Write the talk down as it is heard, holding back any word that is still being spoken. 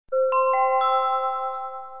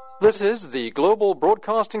This is the Global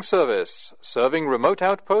Broadcasting Service, serving remote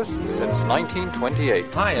outposts since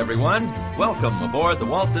 1928. Hi, everyone. Welcome aboard the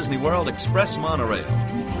Walt Disney World Express monorail.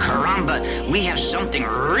 Caramba, we have something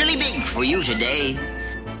really big for you today.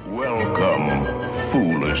 Welcome,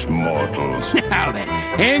 foolish mortals. Now then,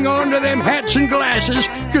 hang on to them hats and glasses,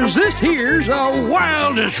 because this here's the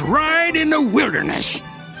wildest ride in the wilderness.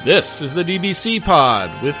 This is the DBC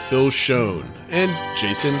Pod with Phil Schoen and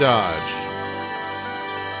Jason Dodge.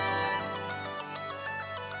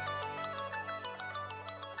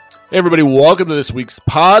 Hey everybody, welcome to this week's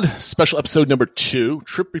pod, special episode number 2,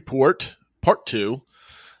 trip report, part 2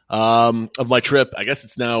 of my trip. I guess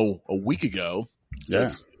it's now a week ago. So yeah.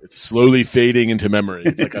 It's slowly fading into memory.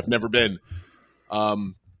 It's like I've never been.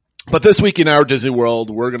 But this week in our Disney World,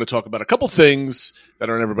 we're going to talk about a couple things that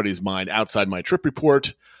are on everybody's mind outside my trip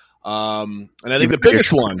report. And I think the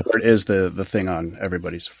biggest one is the thing on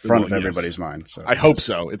everybody's front of everybody's mind. So I hope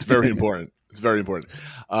so. It's very important. It's very important.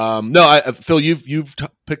 Phil, you've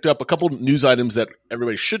picked up a couple news items that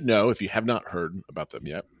everybody should know if you have not heard about them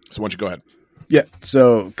yet. So why don't you go ahead? Yeah.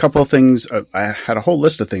 So a couple of things. I had a whole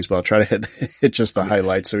list of things, but I'll try to hit just the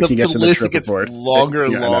highlights so we can get to the trip report. Longer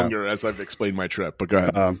and longer as I've explained my trip. But go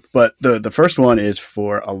ahead. But the first one is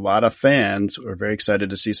for a lot of fans who are very excited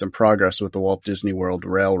to see some progress with the Walt Disney World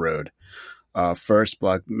Railroad. First,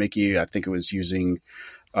 Blog Mickey, I think it was using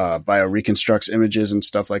BioReconstructs images and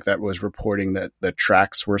stuff like that, was reporting that the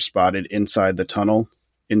tracks were spotted inside the tunnel,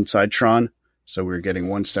 inside Tron. So we were getting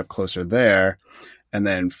one step closer there. And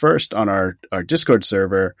then first on our Discord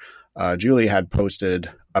server, Julie had posted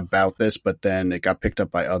about this, but then it got picked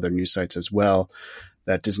up by other news sites as well,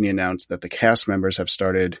 that Disney announced that the cast members have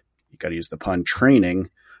started, you got to use the pun, training.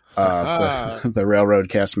 The railroad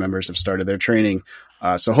cast members have started their training.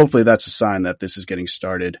 So hopefully that's a sign that this is getting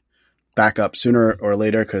started back up sooner or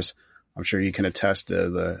later, because I'm sure you can attest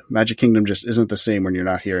the Magic Kingdom just isn't the same when you're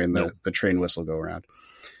not hearing the train whistle go around.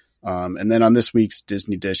 And then on this week's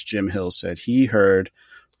Disney Dish, Jim Hill said he heard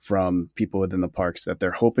from people within the parks that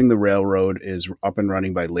they're hoping the railroad is up and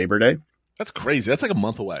running by Labor Day. That's crazy. That's like a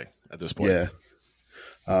month away at this point.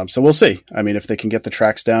 Yeah. So we'll see. I mean, if they can get the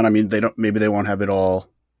tracks down, I mean, maybe they won't have it all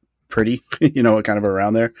pretty, kind of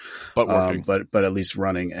around there, but working. But at least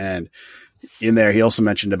running. And in there, he also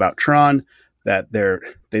mentioned about Tron that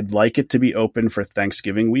they'd like it to be open for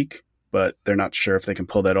Thanksgiving week, but they're not sure if they can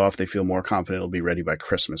pull that off. They feel more confident it'll be ready by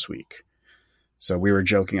Christmas week. So we were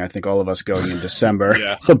joking. I think all of us going in December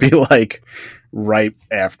will be like right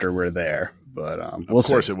after we're there. But we'll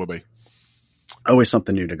see. Of course it will be. Always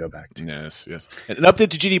something new to go back to. Yes. And an update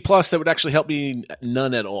to Genie Plus that would actually help me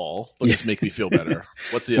none at all, but just make me feel better.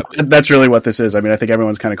 What's the update? That's really what this is. I mean, I think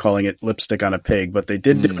everyone's kind of calling it lipstick on a pig, but they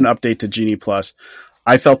did do an update to Genie Plus.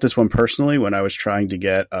 I felt this one personally when I was trying to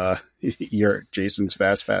get Jason's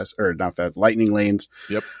Lightning Lanes.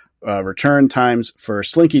 Yep. Return times for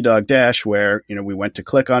Slinky Dog Dash, where we went to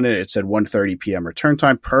click on it. It said 1:30 p.m. return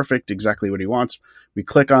time. Perfect, exactly what he wants. We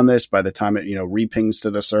click on this. By the time it repings to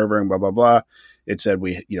the server and blah blah blah, it said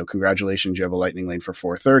congratulations, you have a Lightning Lane for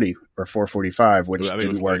 4:30 or 4:45, which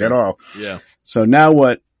didn't work at all. Yeah. So now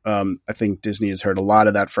what? I think Disney has heard a lot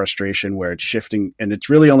of that frustration where it's shifting, and it's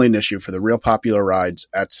really only an issue for the real popular rides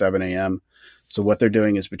at 7 a.m. So what they're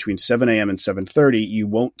doing is between 7 a.m. and 7:30, you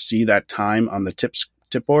won't see that time on the tip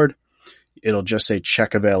board. It'll just say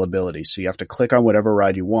check availability. So you have to click on whatever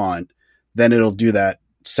ride you want. Then it'll do that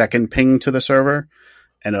second ping to the server,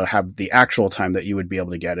 and it'll have the actual time that you would be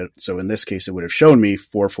able to get it. So in this case, it would have shown me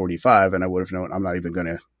 4:45, and I would have known I'm not even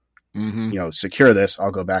going to, secure this.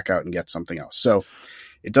 I'll go back out and get something else. So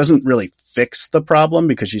it doesn't really fix the problem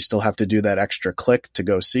because you still have to do that extra click to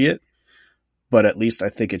go see it. But at least I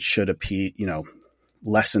think it should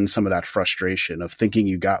lessen some of that frustration of thinking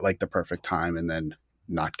you got like the perfect time and then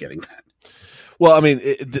not getting that. Well, I mean,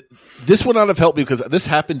 this would not have helped me because this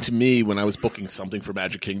happened to me when I was booking something for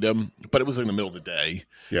Magic Kingdom, but it was in the middle of the day.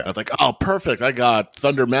 Yeah. I was like, oh, perfect. I got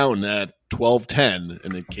Thunder Mountain at 12:10,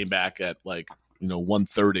 and it came back at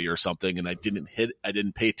 1:30 or something, and I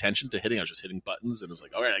didn't pay attention to hitting. I was just hitting buttons, and it was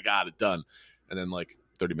like, all right, I got it done. And then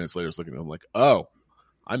 30 minutes later, I was looking at it, I'm like, oh,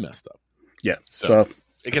 I messed up. Yeah. So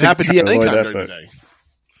it can happen to you anytime during the day.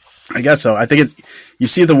 I guess so. I think you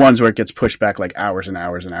see the ones where it gets pushed back like hours and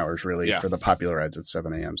hours and hours, really, for the popular rides at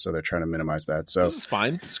 7 a.m. So they're trying to minimize that. So this is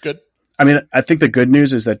fine. It's good. I mean, I think the good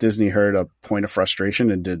news is that Disney heard a point of frustration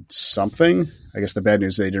and did something. I guess the bad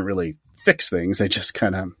news, they didn't really fix things. They just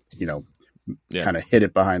kind of, kind of hit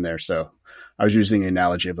it behind there. So I was using the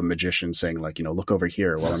analogy of a magician saying look over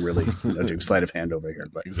here while I'm really doing sleight of hand over here.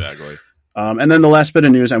 But exactly. And then the last bit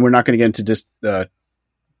of news, and we're not going to get into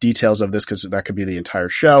details of this because that could be the entire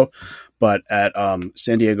show. But at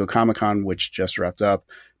San Diego Comic-Con, which just wrapped up,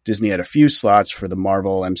 Disney had a few slots for the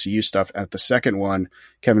Marvel MCU stuff. At the second one,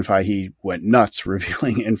 Kevin Feige went nuts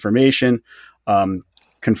revealing information.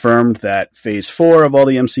 Confirmed that Phase 4 of all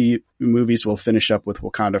the MCU movies will finish up with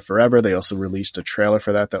Wakanda Forever. They also released a trailer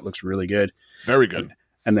for that. That looks really good. Very good.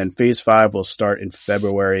 And then Phase 5 will start in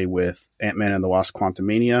February with Ant-Man and the Wasp: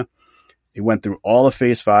 Quantumania. It went through all of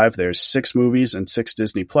Phase 5. There's 6 movies and 6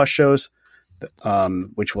 Disney Plus shows,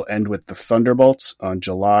 which will end with the Thunderbolts on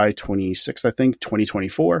July 26th, I think,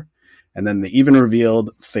 2024. And then they even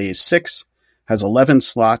revealed Phase 6 has 11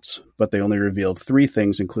 slots, but they only revealed 3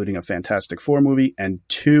 things, including a Fantastic Four movie and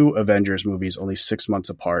 2 Avengers movies, only 6 months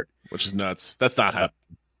apart. Which is nuts. That's not happening.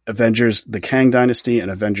 Avengers, The Kang Dynasty, and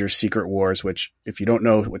Avengers Secret Wars, which, if you don't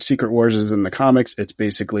know what Secret Wars is in the comics, it's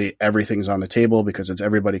basically everything's on the table because it's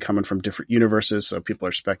everybody coming from different universes. So people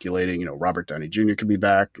are speculating, Robert Downey Jr. could be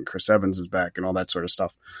back and Chris Evans is back and all that sort of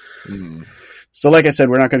stuff. So like I said,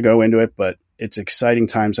 we're not going to go into it, but it's exciting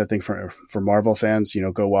times, I think, for Marvel fans.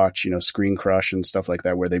 Go watch, Screen Crush and stuff like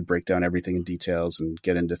that, where they break down everything in details and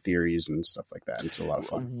get into theories and stuff like that. It's a lot of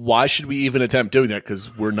fun. Why should we even attempt doing that?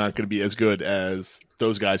 Because we're not going to be as good as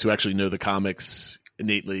those guys who actually know the comics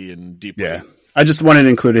innately and deeply. Yeah. I just wanted to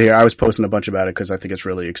include it here. I was posting a bunch about it because I think it's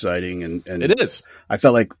really exciting. And it is. I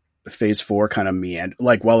felt like Phase 4 kind of meandered.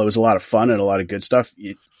 Like, while it was a lot of fun and a lot of good stuff,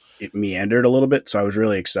 it meandered a little bit. So I was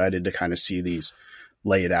really excited to kind of see these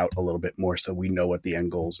lay it out a little bit more so we know what the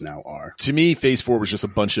end goals now are. To me, Phase 4 was just a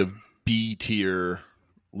bunch of B-tier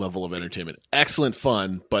level of entertainment. Excellent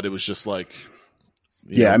fun, but it was just like,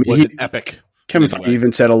 wasn't epic. Kevin Feige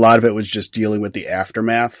even said a lot of it was just dealing with the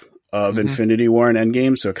aftermath of Infinity War and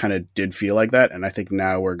Endgame, so it kind of did feel like that. And I think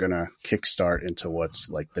now we're going to kickstart into what's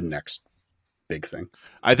like the next big thing.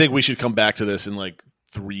 I think we should come back to this in like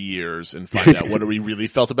 3 years and find out what we really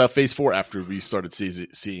felt about Phase 4 after we started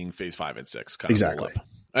seeing Phase 5 and 6. Exactly.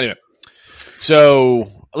 Anyway,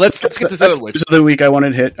 so let's get this out of the way. This other week I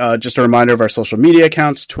wanted to hit just a reminder of our social media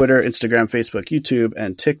accounts: Twitter, Instagram, Facebook, YouTube,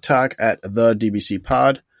 and TikTok at the DBC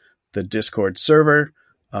Pod. The Discord server.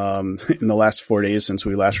 In the last 4 days since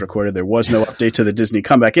we last recorded, there was no update to the Disney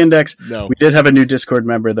Comeback Index. No. We did have a new Discord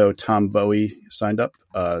member, though. Tom Bowie signed up.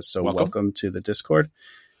 So welcome to the Discord.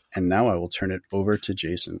 And now I will turn it over to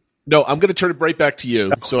Jason. No, I'm going to turn it right back to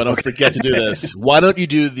you so I don't forget to do this. Why don't you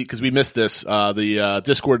do because we missed this, the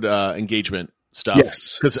Discord engagement stuff.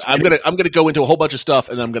 Yes. Because I'm going to go into a whole bunch of stuff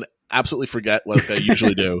and I'm going to absolutely forget what I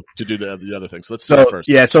usually do to do the other things. So let's do that first.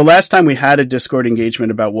 Yeah, so last time we had a Discord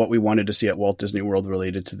engagement about what we wanted to see at Walt Disney World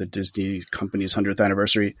related to the Disney company's 100th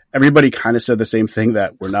anniversary. Everybody kind of said the same thing,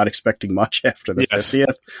 that we're not expecting much after the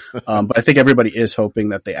 50th. But I think everybody is hoping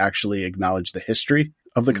that they actually acknowledge the history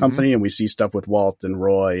of the company, and we see stuff with Walt and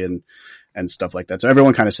Roy and stuff like that. So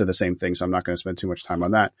everyone kind of said the same thing, so I'm not going to spend too much time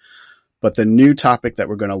on that. But the new topic that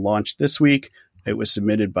we're going to launch this week, it was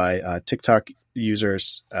submitted by TikTok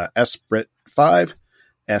users SBrit5,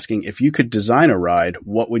 asking if you could design a ride,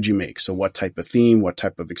 what would you make? So what type of theme, what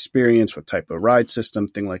type of experience, what type of ride system,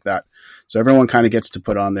 thing like that. So everyone kind of gets to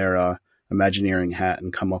put on their Imagineering hat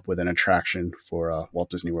and come up with an attraction for Walt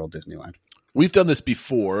Disney World Disneyland. We've done this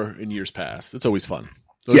before in years past. It's always fun.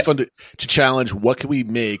 It's always fun to challenge what can we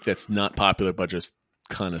make that's not popular but just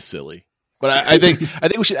kind of silly. But I think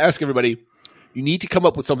we should ask everybody, you need to come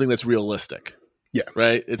up with something that's realistic. Yeah.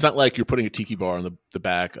 Right? It's not like you're putting a tiki bar on the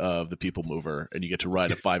back of the People Mover and you get to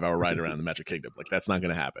ride a 5-hour ride around the Magic Kingdom. Like, that's not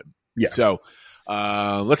going to happen. Yeah. So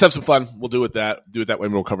let's have some fun. We'll do it that way,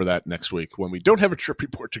 and we'll cover that next week when we don't have a trip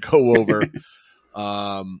report to go over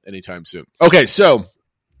anytime soon. Okay, so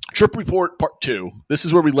Trip Report Part 2. This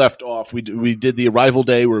is where we left off. We did the arrival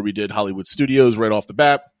day where we did Hollywood Studios right off the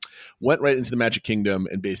bat, went right into the Magic Kingdom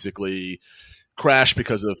and basically crashed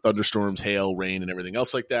because of thunderstorms, hail, rain, and everything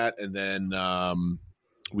else like that. And then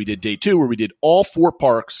we did day 2 where we did all 4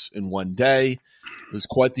 parks in one day. It was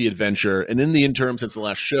quite the adventure. And in the interim, since the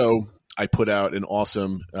last show, I put out an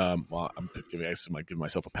awesome I might give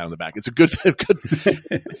myself a pat on the back. It's a good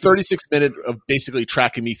 36 minute of basically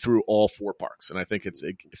tracking me through all 4 parks. And I think it's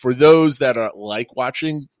for those that are like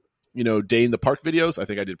watching, day in the park videos, I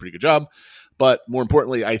think I did a pretty good job. But more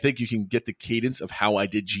importantly, I think you can get the cadence of how I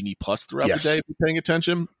did Genie Plus throughout the day if you're paying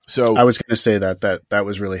attention. So I was going to say that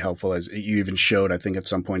was really helpful. As you even showed, I think at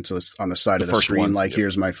some points on the side of the screen,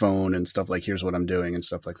 here's my phone and stuff, like here's what I'm doing and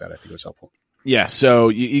stuff like that. I think it was helpful. Yeah, so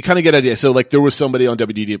you kind of get an idea. So like there was somebody on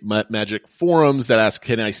WDW Magic forums that asked,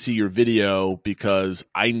 "Can I see your video because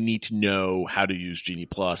I need to know how to use Genie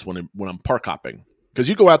Plus when I'm park hopping?" Because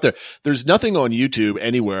you go out there, there's nothing on YouTube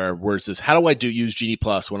anywhere where it says, how do I use Genie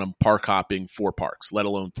Plus when I'm park hopping 4 parks, let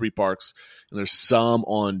alone 3 parks? And there's some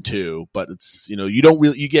on 2, but it's, you don't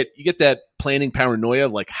really, you get that planning paranoia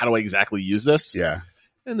of like, how do I exactly use this? Yeah.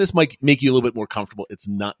 And this might make you a little bit more comfortable. It's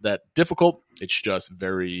not that difficult. It's just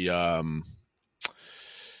very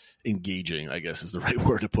engaging, I guess is the right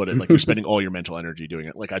word to put it. Like you're spending all your mental energy doing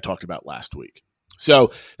it, like I talked about last week.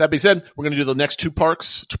 So that being said, we're going to do the next 2 park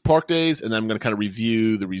days, and then I'm going to kind of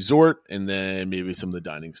review the resort and then maybe some of the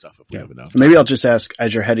dining stuff if we have enough. Maybe I'll just ask,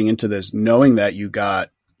 as you're heading into this, knowing that you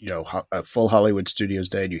got a full Hollywood Studios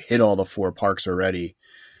day and you hit all the 4 parks already,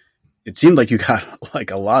 it seemed like you got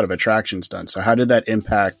like a lot of attractions done. So how did that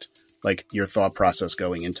impact like your thought process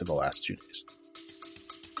going into the last 2 days?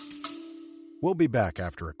 We'll be back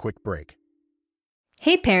after a quick break.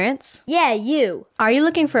 Hey parents. Yeah, you. Are you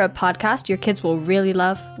looking for a podcast your kids will really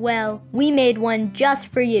love? Well, we made one just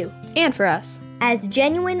for you. And for us. As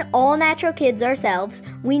genuine, all-natural kids ourselves,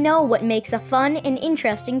 we know what makes a fun and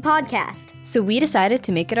interesting podcast. So we decided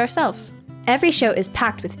to make it ourselves. Every show is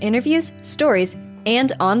packed with interviews, stories,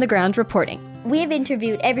 and on-the-ground reporting. We have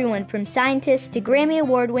interviewed everyone from scientists to Grammy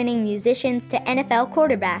Award-winning musicians to NFL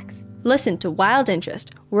quarterbacks. Listen to Wild Interest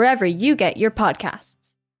wherever you get your podcasts.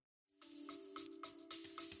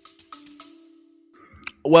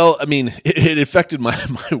 Well, I mean, it affected my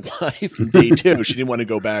wife in day 2. She didn't want to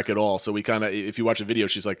go back at all. So we kind of, if you watch the video,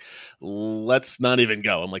 she's like, let's not even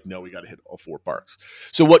go. I'm like, no, we got to hit all 4 parks.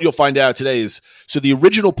 So what you'll find out today is, so the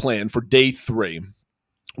original plan for day 3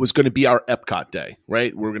 was going to be our Epcot day,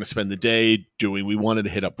 right? We're going to spend the day we wanted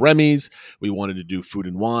to hit up Remy's. We wanted to do food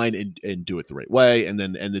and wine and do it the right way. And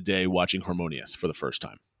then end the day watching Harmonious for the first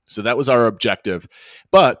time. So that was our objective.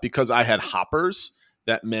 But because I had hoppers,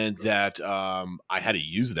 that meant that I had to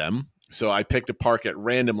use them. So I picked a park at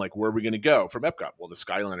random, like, where are we going to go from Epcot? Well, the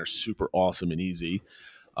Skyliner is super awesome and easy.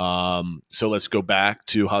 So let's go back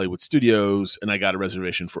to Hollywood Studios, and I got a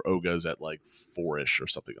reservation for Oga's at like 4-ish or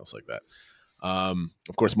something else like that.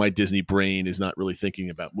 Of course, my Disney brain is not really thinking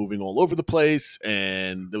about moving all over the place,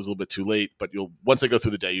 and it was a little bit too late. But once I go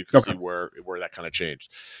through the day, you can see where that kind of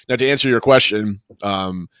changed. Now, to answer your question,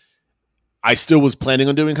 I still was planning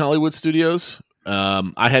on doing Hollywood Studios.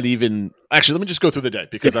 I had let me just go through the day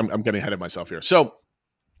because I'm getting ahead of myself here. So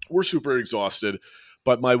we're super exhausted,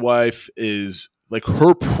 but my wife is like,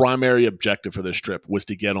 her primary objective for this trip was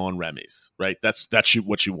to get on Remy's, right? That's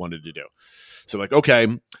what she wanted to do. So like, okay.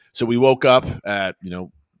 So we woke up at,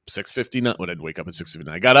 6:59. Well, I didn't wake up at 6:59.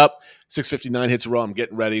 I got up, 6:59 hits a roll. I'm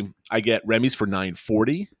getting ready. I get Remy's for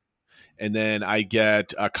 9:40. And then I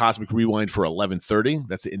get a Cosmic Rewind for 11:30.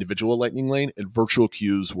 That's the individual lightning lane. And virtual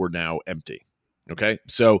queues were now empty. Okay,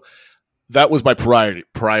 so that was my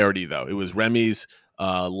priority though. It was Remy's,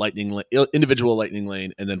 individual lightning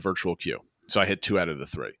lane, and then virtual queue. So I hit 2 out of the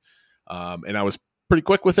 3, and I was pretty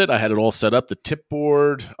quick with it. I had it all set up. The tip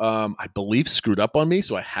board, I believe, screwed up on me,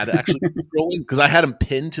 so I had to actually keep rolling because I had them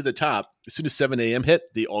pinned to the top. As soon as 7 a.m. hit,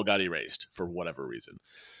 they all got erased for whatever reason.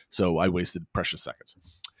 So I wasted precious seconds.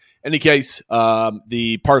 In any case,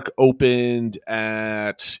 the park opened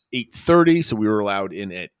at 8:30, so we were allowed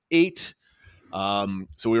in at 8.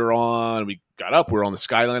 So we got up, we were on the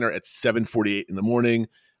Skyliner at 7:48 in the morning.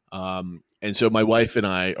 And so my wife and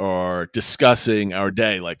I are discussing our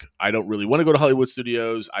day. Like, I don't really want to go to Hollywood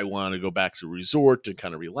Studios. I want to go back to a resort and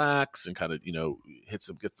kind of relax and kind of,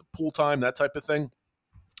 get the pool time, that type of thing.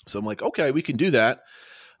 So I'm like, okay, we can do that.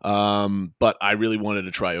 But I really wanted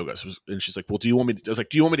to try yoga. And she's like, well, do you want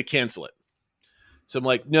me to cancel it? So I'm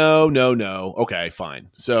like, no. Okay, fine.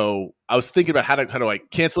 So I was thinking about how do I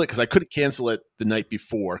cancel it? Because I couldn't cancel it the night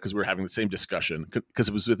before because we were having the same discussion because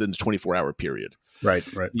it was within the 24-hour period. Right.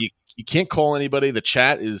 You can't call anybody. The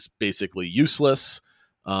chat is basically useless.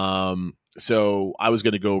 So I was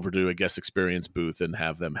going to go over to a guest experience booth and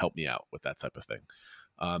have them help me out with that type of thing.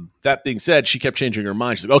 That being said, she kept changing her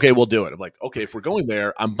mind. She's like, okay, we'll do it. I'm like, okay, if we're going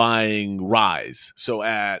there, I'm buying Rise. So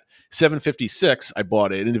at 7:56, I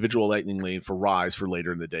bought an individual lightning lane for Rise for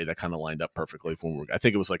later in the day. That kind of lined up perfectly. I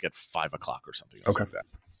think it was like at 5 o'clock or something. Okay. Like that.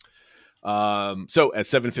 So at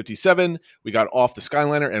 7:57, we got off the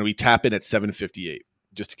Skyliner and we tap in at 7:58.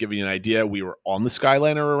 Just to give you an idea, we were on the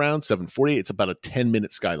Skyliner around 7:40. It's about a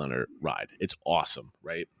 10-minute Skyliner ride. It's awesome,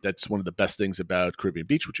 right? That's one of the best things about Caribbean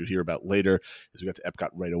Beach, which you'll hear about later, is we got to Epcot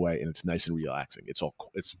right away, and it's nice and relaxing. It's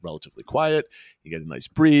relatively quiet. You get a nice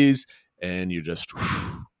breeze, and you're just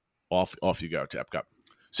off you go to Epcot.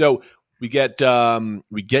 So we get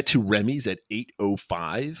to Remy's at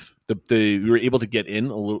 8:05. We were able to get in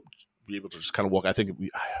a little. We were able to just kind of walk.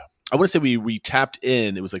 I want to say we tapped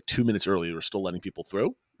in. It was like 2 minutes early. We were still letting people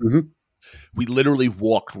through. Mm-hmm. We literally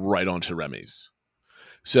walked right onto Remy's.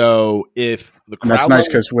 So if the crowd And that's nice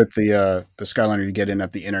because with the Skyliner, you get in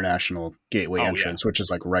at the international gateway entrance, which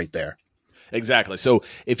is like right there. Exactly. So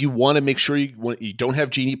if you want to make sure you don't have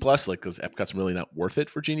Genie Plus, like because Epcot's really not worth it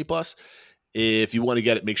for Genie Plus. If you want to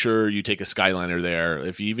get it, make sure you take a Skyliner there.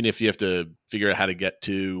 Even if you have to figure out how to get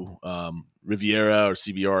to Riviera or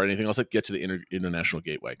CBR or anything else, like get to the international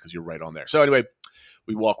gateway because you're right on there. So anyway,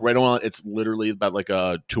 we walk right on. It's literally about like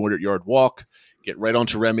a 200-yard walk. Get right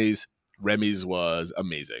onto Remy's. Remy's was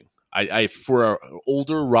amazing. I for an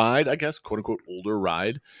older ride, I guess, quote unquote older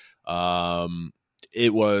ride.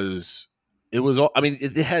 It was. I mean,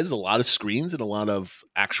 it has a lot of screens and a lot of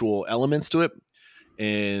actual elements to it.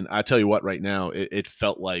 And I tell you what, right now, it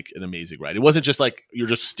felt like an amazing ride. It wasn't just like you're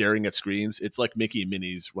just staring at screens. It's like Mickey and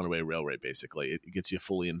Minnie's Runaway Railway, basically. It gets you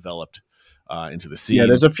fully enveloped into the scene. Yeah,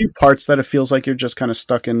 there's a few parts that it feels like you're just kind of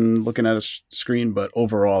stuck in looking at a screen. But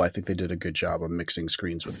overall, I think they did a good job of mixing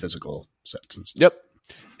screens with physical sets and stuff. Yep.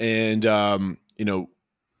 And,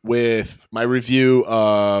 with my review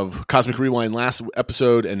of Cosmic Rewind last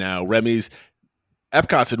episode and now Remy's,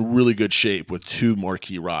 Epcot's in really good shape with two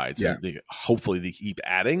marquee rides. Yeah. Hopefully they keep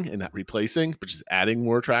adding and not replacing, but just adding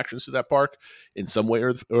more attractions to that park in some way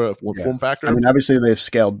or form factor. I mean, obviously they've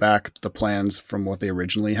scaled back the plans from what they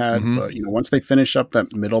originally had, but once they finish up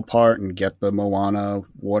that middle part and get the Moana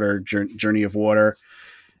water Journey of Water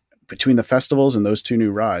between the festivals and those two new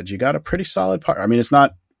rides, you got a pretty solid park. I mean, it's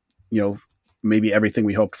not, maybe everything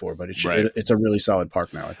we hoped for, but it's a really solid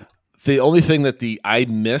park now, I think. The only thing that I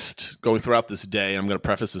missed going throughout this day, I'm going to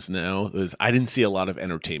preface this now, is I didn't see a lot of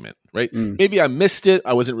entertainment, right? Maybe I missed it.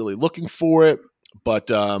 I wasn't really looking for it,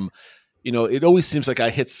 but, it always seems like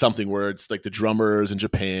I hit something where it's like the drummers in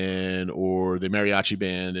Japan or the mariachi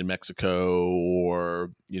band in Mexico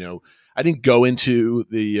or, I didn't go into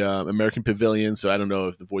the American Pavilion, so I don't know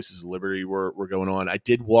if the Voices of Liberty were going on. I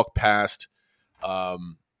did walk past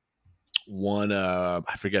one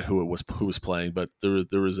I forget who was playing, but there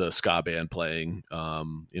was a ska band playing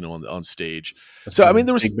on stage. That's so I mean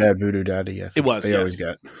there was Big Bad Voodoo Daddy. I think it was they yes. always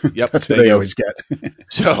get. Yep, that's what they always get.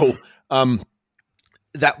 So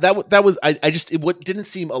that was it didn't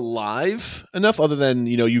seem alive enough other than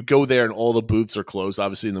you go there and all the booths are closed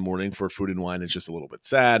obviously in the morning for food and wine. It's just a little bit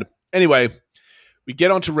sad. Anyway, we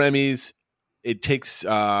get onto Remy's. It takes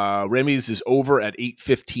Remy's is over at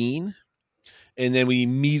 8:15. And then we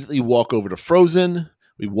immediately walk over to Frozen.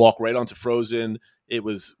 We walk right onto Frozen. It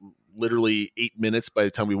was literally 8 minutes by the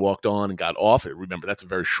time we walked on and got off. Remember, that's a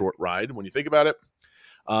very short ride when you think about it.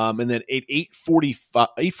 And then at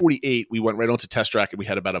 8:48, we went right onto Test Track, and we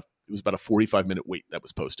had about a 45-minute wait that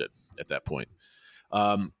was posted at that point.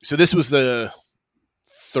 So this was the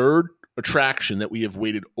third attraction that we have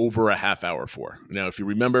waited over a half hour for. Now, if you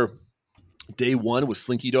remember, day one was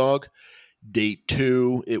Slinky Dog. Day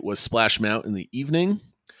 2, it was Splash Mountain in the evening.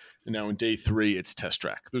 And now in day 3, it's Test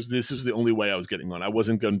Track. This is the only way I was getting on. I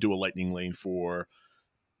wasn't going to do a lightning lane for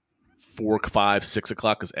 4, 5, 6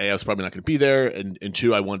 o'clock because A, I was probably not going to be there. And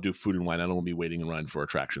 2, I want to do food and wine. I don't want to be waiting in line for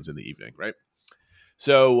attractions in the evening, right?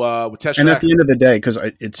 So with Test Track. And at the end of the day, because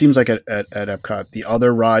it seems like at Epcot, the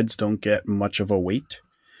other rides don't get much of a wait.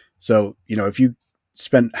 So, if you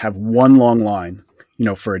have one long line,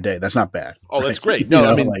 for a day, that's not bad. Oh, that's great.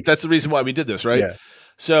 No, that's the reason why we did this, right? Yeah.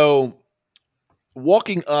 So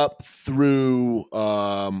walking up through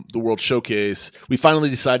the World Showcase, we finally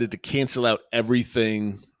decided to cancel out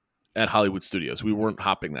everything at Hollywood Studios. We weren't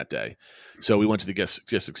hopping that day. So we went to the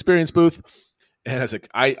guest experience booth. And I was like,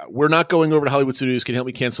 we're not going over to Hollywood Studios. Can you help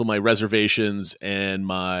me cancel my reservations and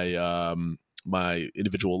my my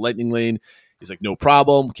individual lightning lane? He's like, no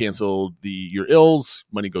problem. Cancel your ills.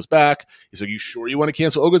 Money goes back. He's like, you sure you want to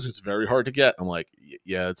cancel Oga's? It's very hard to get. I'm like,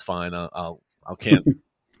 yeah, it's fine. I'll cancel.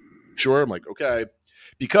 Sure. I'm like, okay.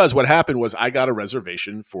 Because what happened was I got a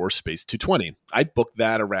reservation for Space 220. I booked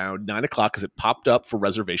that around 9 o'clock because it popped up for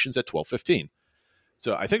reservations at 12:15.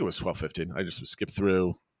 So I think it was 12:15. I just skipped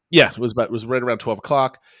through. Yeah, it was right around 12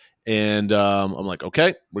 o'clock. And I'm like,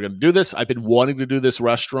 okay, we're going to do this. I've been wanting to do this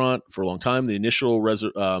restaurant for a long time. The initial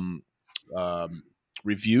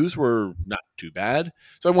reviews were not too bad,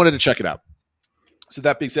 so I wanted to check it out. So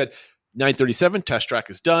that being said, 9:37 Test Track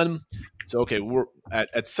is done. So okay, we're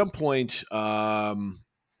at some point.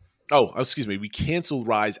 Excuse me, we canceled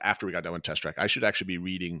rides after we got done with Test Track. I should actually be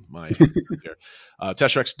reading my here.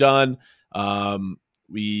 Test Track's done.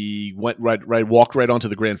 We went walked right onto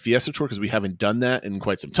the Grand Fiesta Tour because we haven't done that in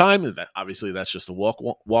quite some time. And obviously that's just a walk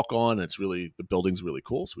on. It's really, the building's really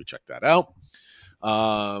cool, so we checked that out.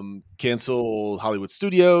 Canceled Hollywood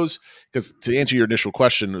Studios because, to answer your initial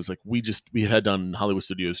question, it was like we had done Hollywood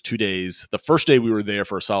Studios 2 days. The first day we were there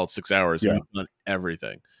for a solid 6 hours. Yeah. And we've done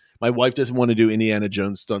everything. My wife doesn't want to do Indiana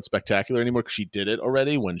Jones Stunt Spectacular anymore because she did it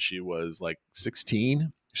already when she was like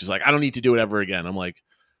 16. She's like, I don't need to do it ever again. I'm like,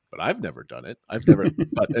 but I've never done it.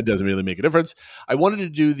 But it doesn't really make a difference. I wanted to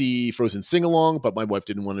do the Frozen sing-along, but my wife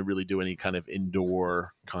didn't want to really do any kind of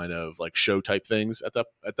indoor kind of like show type things at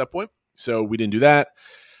that point. So we didn't do that.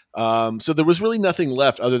 So there was really nothing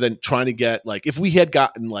left other than trying to get, like, if we had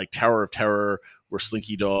gotten like Tower of Terror or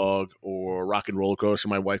Slinky Dog or Rock and Roller Coaster,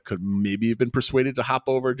 my wife could maybe have been persuaded to hop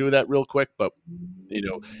over and do that real quick. But, you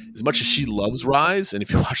know, as much as she loves rides, and if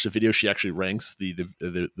you watch the video, she actually ranks the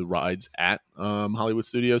rides at Hollywood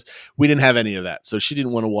Studios. We didn't have any of that. So she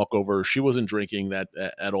didn't want to walk over. She wasn't drinking that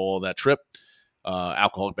at all that trip,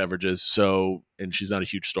 alcoholic beverages. So, and she's not a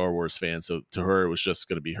huge Star Wars fan. So to her, it was just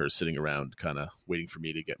going to be her sitting around kind of waiting for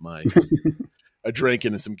me to get my a drink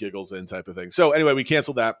and some giggles in type of thing. So anyway, we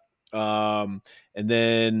canceled that. And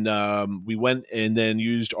then we went and then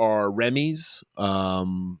used our Remy's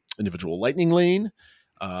individual lightning lane.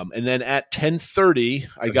 And then at 10:30,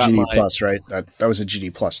 I got Genie my Plus, right? That was a Genie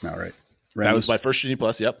Plus now, right? Remy's? That was my first Genie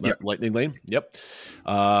Plus. Yep. Lightning lane. Yep.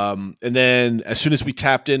 And then as soon as we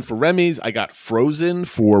tapped in for Remy's, I got Frozen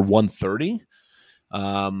for 1:30.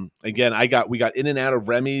 Again, we got in and out of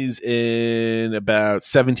Remy's in about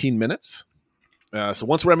 17 minutes. So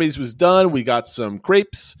once Remy's was done, we got some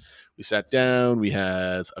crepes. We sat down, we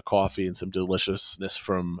had a coffee and some deliciousness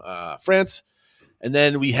from France. And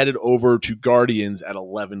then we headed over to Guardians at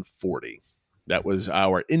 11:40. That was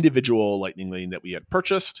our individual lightning lane that we had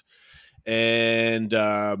purchased. And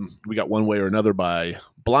we got One Way or Another by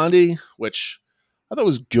Blondie, which I thought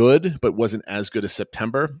was good, but wasn't as good as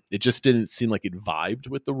September. It just didn't seem like it vibed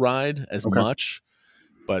with the ride as much.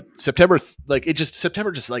 But September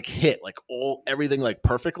just like hit like everything like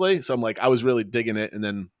perfectly. So I'm like, I was really digging it, and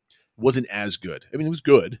then wasn't as good. I mean, it was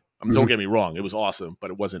good. I mean, don't get me wrong. It was awesome, but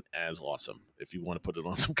it wasn't as awesome. If you want to put it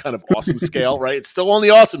on some kind of awesome scale, right? It's still on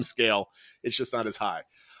the awesome scale. It's just not as high.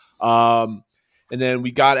 And then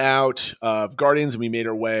we got out of Guardians and we made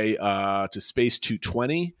our way to Space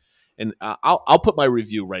 220. And I'll put my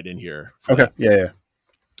review right in here. Okay. Yeah.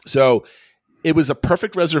 So it was a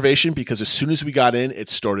perfect reservation because as soon as we got in, it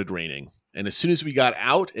started raining. And as soon as we got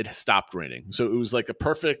out, it stopped raining. So it was like a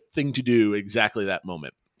perfect thing to do exactly that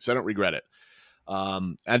moment. So I don't regret it.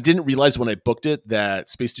 I didn't realize when I booked it that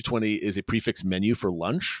Space 220 is a prefix menu for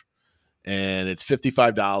lunch. And it's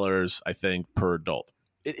 $55, I think, per adult.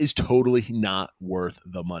 It is totally not worth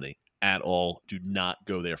the money at all. Do not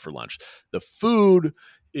go there for lunch. The food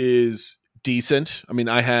is decent. I mean,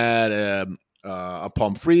 I had a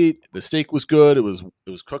pomme frite. The steak was good. It was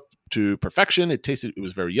cooked to perfection. It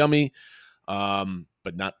was very yummy.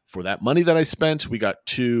 But not for that money that I spent. We got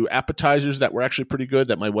 2 appetizers that were actually pretty good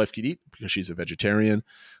that my wife could eat because she's a vegetarian.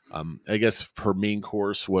 I guess her main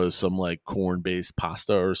course was some like corn-based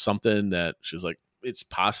pasta or something that she's like, it's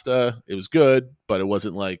pasta. It was good, but it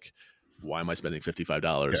wasn't like, why am I spending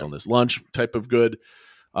 $55 on this lunch type of good?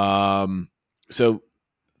 So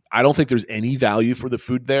I don't think there's any value for the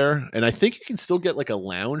food there. And I think you can still get like a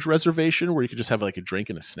lounge reservation where you could just have like a drink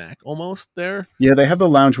and a snack almost there. Yeah, they have the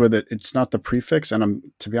lounge with it. It's not the prefix. And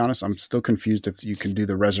to be honest, I'm still confused if you can do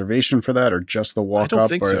the reservation for that or just the walk up. I don't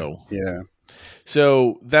think so. Yeah.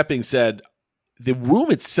 So that being said, the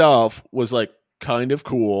room itself was like kind of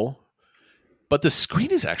cool, but the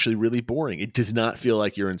screen is actually really boring. It does not feel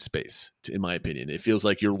like you're in space, in my opinion. It feels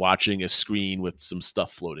like you're watching a screen with some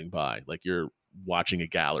stuff floating by, like you're watching a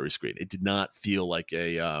gallery screen. It did not feel like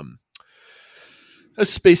a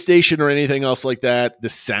space station or anything else like that. The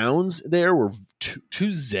sounds there were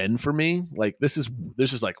too zen for me. Like this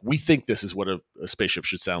is like, we think this is what a spaceship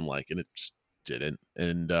should sound like, and it just didn't.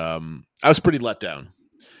 And I was pretty let down.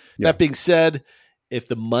 Yeah. That being said, if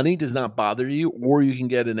the money does not bother you, or you can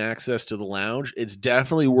get an access to the lounge, it's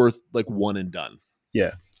definitely worth like one and done.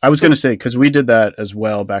 Yeah, I was going to say, because we did that as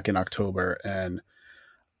well back in October, and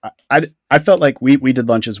I felt like we did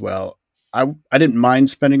lunch as well. I didn't mind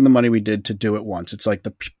spending the money we did to do it once. It's like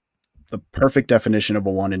the perfect definition of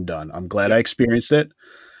a one and done. I'm glad I experienced it.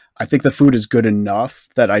 I think the food is good enough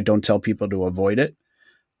that I don't tell people to avoid it.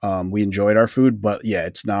 We enjoyed our food, but yeah,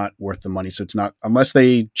 it's not worth the money. So it's not, unless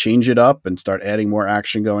they change it up and start adding more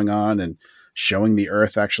action going on and showing the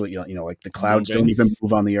earth actually, like the clouds don't even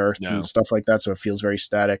move on the earth and stuff like that. So it feels very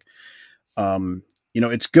static.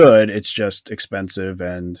 It's good. It's just expensive,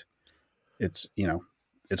 and it's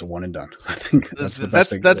a one and done. I think that's the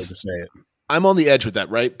best way to say it. I'm on the edge with that,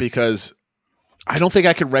 right? Because I don't think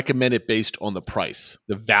I could recommend it based on the price.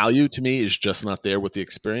 The value to me is just not there with the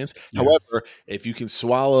experience. Yeah. However, if you can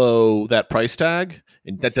swallow that price tag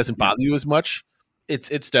and that doesn't bother you as much,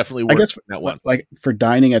 It's definitely worth I guess that one. Like for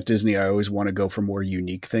dining at Disney, I always want to go for more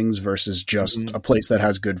unique things versus just a place that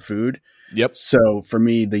has good food. Yep. So for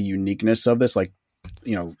me, the uniqueness of this, like,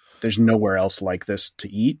 there's nowhere else like this to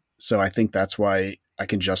eat. So I think that's why I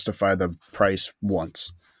can justify the price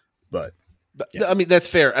once. But yeah. I mean, that's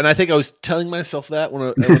fair. And I think I was telling myself that when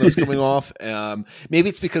I was coming off. Maybe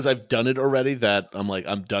it's because I've done it already that I'm like,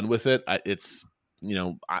 I'm done with it. I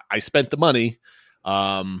spent the money.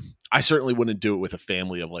 I certainly wouldn't do it with a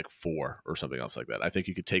family of like 4 or something else like that. I think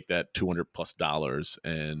you could take that $200+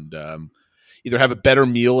 and either have a better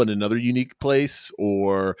meal in another unique place,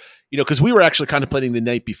 or because we were actually contemplating the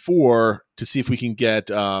night before to see if we can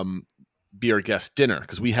get be our guest dinner,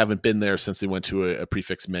 because we haven't been there since they went to a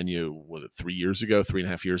prefix menu. Was it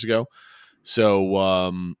 3.5 years ago? So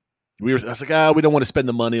I was like, we don't want to spend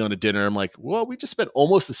the money on a dinner. I'm like, well, we just spent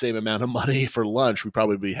almost the same amount of money for lunch. We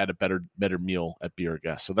probably had a better meal at Be Our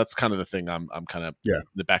Guest. So that's kind of the thing I'm kind of in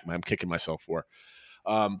the back of my head, I'm kicking myself for.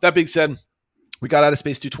 That being said, we got out of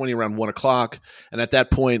Space 220 around 1:00, and at that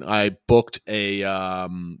point, I booked a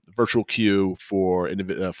virtual queue for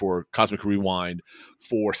Cosmic Rewind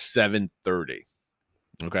for 7:30.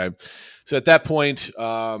 Okay, so at that point,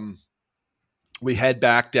 we head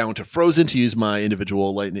back down to Frozen to use my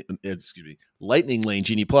individual Lightning Lane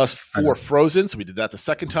Genie Plus for Frozen. So we did that the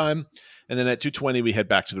second time, and then at 2:20 we head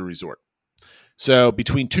back to the resort. So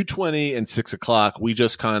between 2:20 and 6:00, we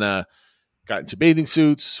just kind of got into bathing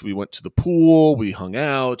suits. We went to the pool. We hung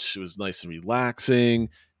out. It was nice and relaxing.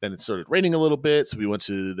 Then it started raining a little bit, so we went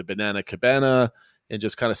to the Banana Cabana and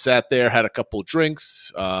just kind of sat there, had a couple of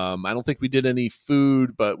drinks. I don't think we did any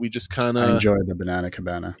food, but we just kind of... I enjoy the Banana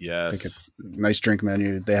Cabana. Yes. I think it's a nice drink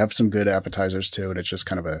menu. They have some good appetizers too, and it's just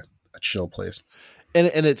kind of a chill place. And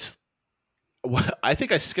it's... I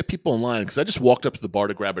think I skipped people in line because I just walked up to the bar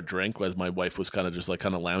to grab a drink as my wife was kind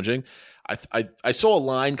of lounging. I saw a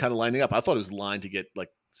line kind of lining up. I thought it was a line to get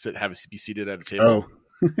be seated at a table. Oh.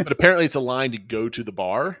 But apparently it's a line to go to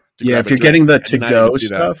to yeah, if you're getting the to-go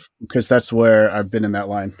stuff, because that's where I've been in that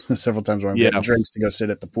line several times where I'm getting drinks to go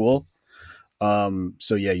sit at the pool.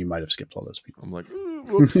 So yeah, you might have skipped all those people. I'm like,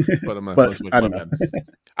 whoops. But, I don't know.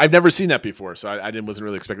 I've never seen that before, so I wasn't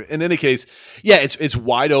really expecting it. In any case, yeah, it's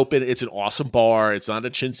wide open. It's an awesome bar. It's not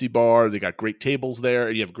a chintzy bar. They got great tables there,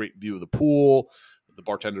 and you have a great view of the pool. The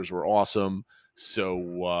bartenders were awesome.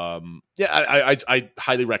 So I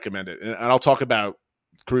highly recommend it, and I'll talk about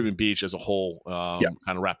Caribbean Beach as a whole, kind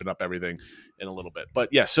of wrapping up everything in a little bit. But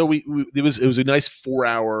yeah, so it was a nice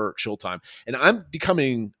 4-hour chill time, and I'm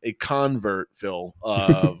becoming a convert, Phil,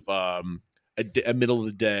 of a middle of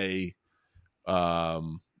the day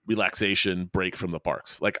relaxation break from the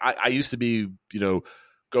parks. Like I used to be,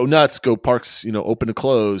 go nuts, go parks, open to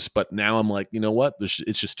close, but now I'm like, you know what?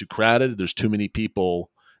 It's just too crowded. There's too many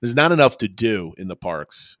people. There's not enough to do in the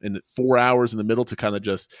parks, and 4 hours in the middle to kind of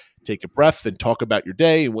just take a breath and talk about your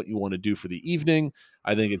day and what you want to do for the evening.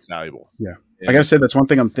 I think it's valuable. Yeah. I got to say, that's one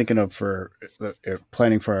thing I'm thinking of for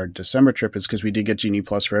planning for our December trip, is because we did get Genie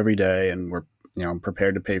Plus for every day, and we're, I'm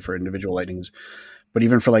prepared to pay for individual lightnings. But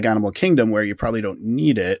even for like Animal Kingdom, where you probably don't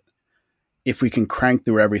need it, if we can crank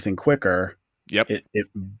through everything quicker, it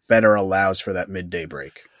better allows for that midday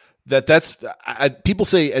break. People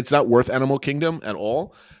say it's not worth Animal Kingdom at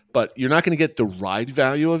all, but you're not going to get the ride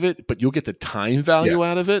value of it, but you'll get the time value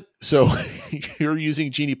out of it. So you're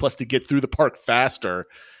using Genie Plus to get through the park faster,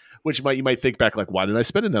 which you might think back like, why did I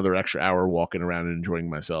spend another extra hour walking around and enjoying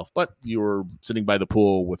myself? But you were sitting by the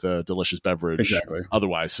pool with a delicious beverage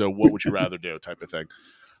otherwise. So what would you rather do, type of thing?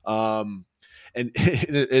 And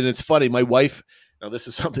it's funny. My wife, now this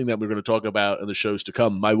is something that we're going to talk about in the shows to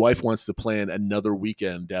come. My wife wants to plan another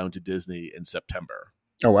weekend down to Disney in September.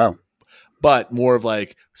 Oh, wow. But more of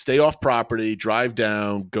like stay off property, drive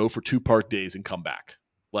down, go for 2 park days and come back.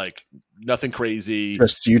 Like nothing crazy.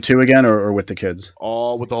 Just you two again, or with the kids?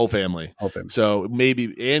 All with the whole family. So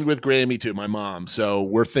maybe, and with Grammy too, my mom. So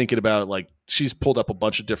we're thinking about it, like she's pulled up a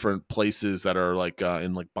bunch of different places that are like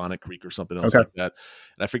in like Bonnet Creek or something else like that.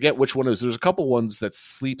 And I forget which one it is. There's a couple ones that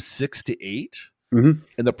sleep 6 to 8. Mm-hmm.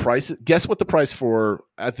 And the price, guess what the price for,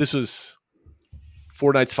 this was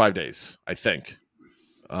 4 nights, 5 days, I think.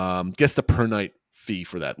 Guess the per night fee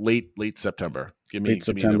for that. Late September. Late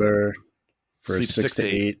September for 6 to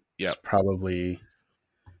 8. Yeah, it's probably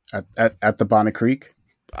at the Bonnet Creek.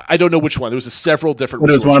 I don't know which one. There was several different.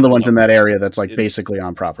 But it was one of the ones in that area that's like basically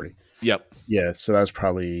on property. Yep. Yeah. So that was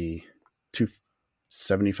probably $275,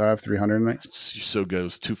 $300 a night. So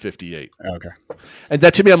goes $258. Okay. And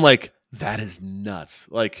that to me, I'm like, that is nuts.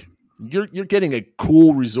 Like you're getting a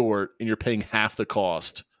cool resort and you're paying half the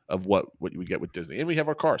cost of what we get with Disney. And we have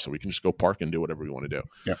our car, so we can just go park and do whatever we want to do.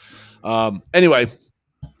 Yeah. Anyway,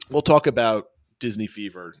 we'll talk about Disney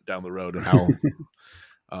fever down the road and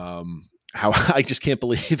how I just can't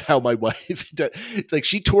believe how my wife like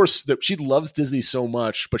she loves Disney so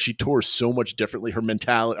much, but she tours so much differently.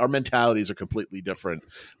 Our mentalities are completely different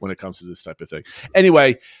when it comes to this type of thing.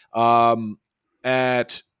 Anyway,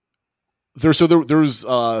 there's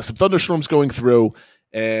some thunderstorms going through,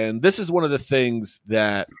 and this is one of the things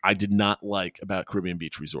that I did not like about Caribbean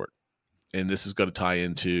Beach Resort. And this is going to tie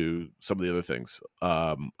into some of the other things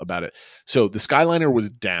about it. So the Skyliner was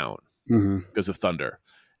down because of thunder.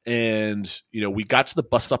 And, we got to the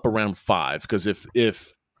bus stop around 5 because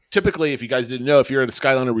if typically, if you guys didn't know, if you're at a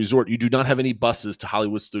Skyliner resort, you do not have any buses to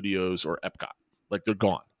Hollywood Studios or Epcot. Like, they're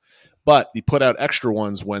gone. But they put out extra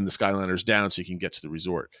ones when the Skyliner's down so you can get to the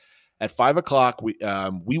resort. At 5 o'clock, we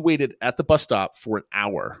waited at the bus stop for an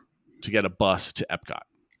hour to get a bus to Epcot.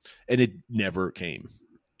 And it never came.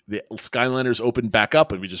 The Skyliners opened back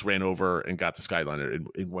up, and we just ran over and got the Skyliner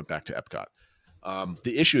and went back to Epcot.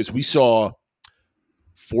 The issue is we saw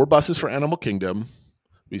 4 buses for Animal Kingdom.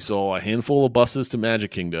 We saw a handful of buses to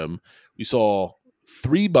Magic Kingdom. We saw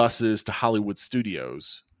 3 buses to Hollywood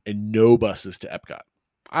Studios and no buses to Epcot.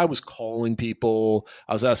 I was calling people.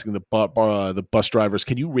 I was asking the bus drivers,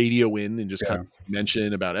 can you radio in and just kind of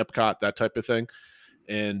mention about Epcot, that type of thing?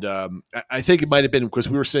 And I think it might have been because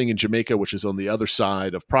we were staying in Jamaica, which is on the other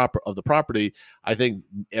side of the property. I think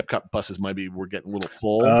Epcot buses were getting a little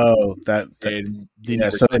full. Oh, so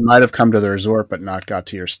they might have come to the resort but not got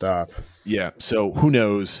to your stop. Yeah, so who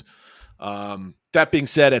knows? That being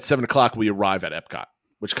said, at 7 o'clock we arrive at Epcot,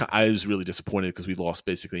 which I was really disappointed because we lost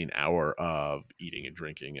basically an hour of eating and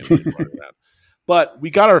drinking and running around. But we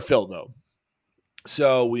got our fill though.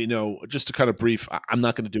 So, just to kind of brief, I'm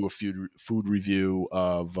not going to do a food review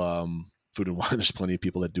of Food and Wine. There's plenty of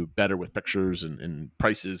people that do better with pictures and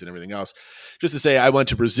prices and everything else. Just to say, I went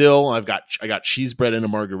to Brazil. I got cheese bread and a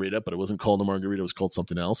margarita, but it wasn't called a margarita. It was called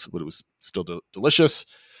something else, but it was still delicious.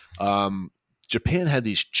 Japan had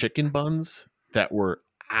these chicken buns that were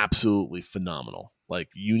absolutely phenomenal. Like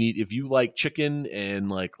if you like chicken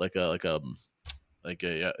and the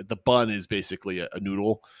bun is basically a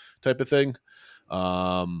noodle type of thing.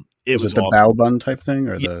 Was it the bao bun type thing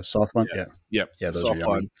or the soft bun? Yeah. Those soft are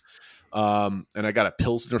yummy. bun. And I got a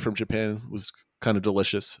Pilsner from Japan. It was kind of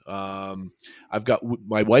delicious. I've got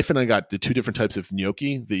my wife and I got the 2 different types of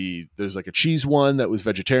gnocchi. There's like a cheese one that was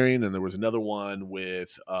vegetarian, and there was another one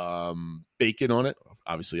with bacon on it.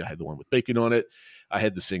 Obviously, I had the one with bacon on it. I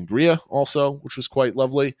had the sangria also, which was quite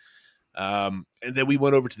lovely. And then we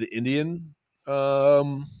went over to the Indian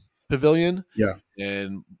pavilion. Yeah.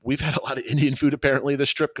 And we've had a lot of Indian food apparently this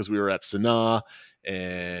trip because we were at Sanaa,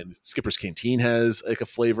 and Skipper's Canteen has like a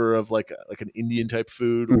flavor of like an Indian type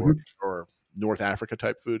food or North Africa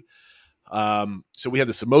type food. So we had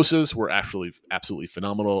the samosas were actually absolutely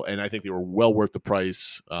phenomenal, and I think they were well worth the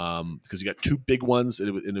price because you got 2 big ones,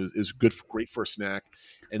 and it was great for a snack.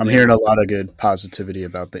 And I'm hearing a lot of good positivity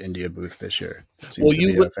about the India booth this year. It seems to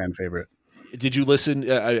be a fan favorite. Did you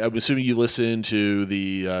listen? I'm assuming you listened to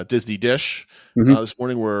the Disney Dish this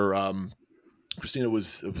morning, where Christina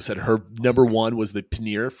said her number 1 was the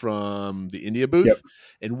paneer from the India booth,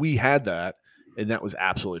 and we had that, and that was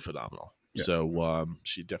absolutely phenomenal. Yep. So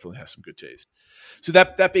she definitely has some good taste. So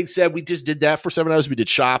that being said, we just did that for 7 hours. We did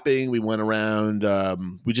shopping. We went around.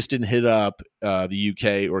 We just didn't hit up the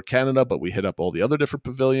UK or Canada, but we hit up all the other different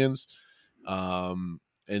pavilions. And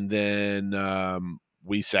then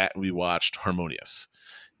we sat and we watched Harmonious.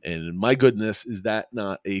 And my goodness, is that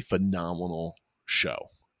not a phenomenal show?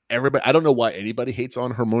 Everybody, I don't know why anybody hates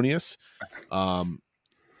on Harmonious. It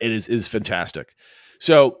is fantastic.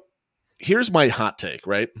 So here's my hot take,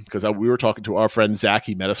 right? Because we were talking to our friend Zach.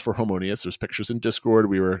 He met us for Harmonious. There's pictures in Discord.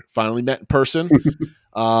 We were finally met in person.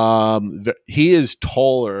 He is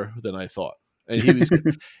taller than I thought. And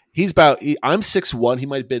he's I'm 6'1". He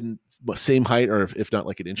might have been same height, or if not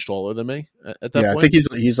like an inch taller than me at that point. I think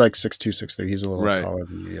he's like 6'2", 6'3". He's a little taller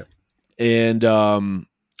than you. Yeah. And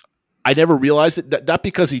I never realized it, not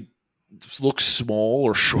because he looks small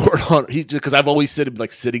or short because I've always seen him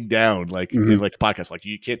like sitting down, like in like podcasts, like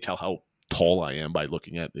you can't tell how tall I am by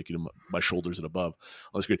looking at my shoulders and above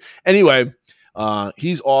on the screen. Anyway,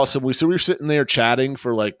 he's awesome. We were sitting there chatting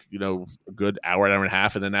for like a good hour and a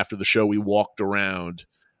half, and then after the show we walked around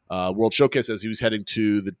World Showcase as he was heading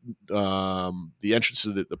to the entrance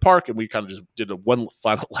to the park, and we kind of just did one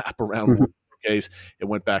final lap around World Showcase and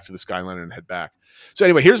went back to the Skyliner and head back. So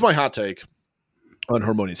anyway, here's my hot take on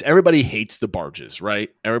Harmonious. Everybody hates the barges, right?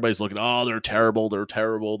 Everybody's looking, oh, they're terrible,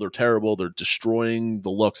 they're destroying the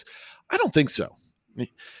looks. I don't think so.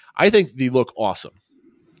 I think they look awesome.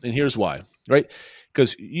 And here's why, right?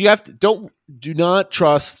 Because you have to do not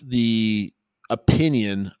trust the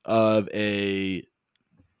opinion of a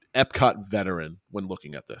Epcot veteran when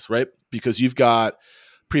looking at this, right? Because you've got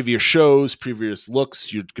previous shows, previous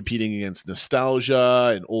looks, you're competing against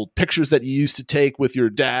nostalgia and old pictures that you used to take with your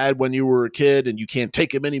dad when you were a kid, and you can't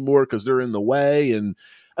take them anymore because they're in the way, and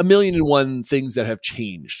a million and one things that have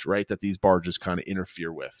changed, right? That these barges kind of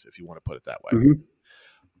interfere with, if you want to put it that way. Mm-hmm.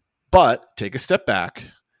 But take a step back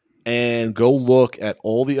and go look at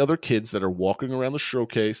all the other kids that are walking around the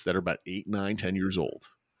showcase that are about 8, 9, 10 years old.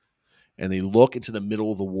 And they look into the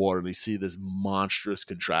middle of the water and they see this monstrous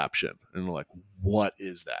contraption. And they're like, what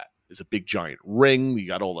is that? It's a big giant ring. You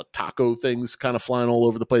got all the taco things kind of flying all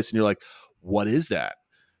over the place. And you're like, what is that?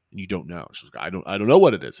 And you don't know. She's like, I don't know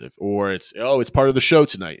what it is. It's part of the show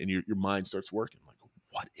tonight. And your mind starts working. Like,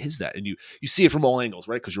 what is that? And you see it from all angles,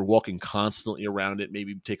 right? Because you're walking constantly around it.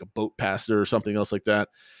 Maybe take a boat past it or something else like that.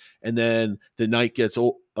 And then the night gets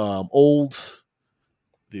old.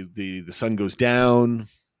 The sun goes down.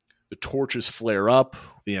 The torches flare up.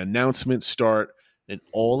 The announcements start. And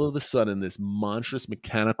all of a sudden, this monstrous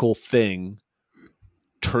mechanical thing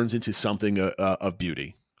turns into something of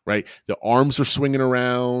beauty, right? The arms are swinging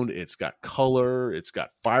around. It's got color. It's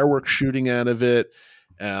got fireworks shooting out of it.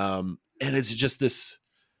 And it's just this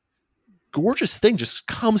gorgeous thing just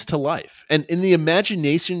comes to life. And in the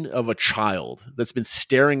imagination of a child that's been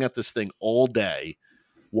staring at this thing all day,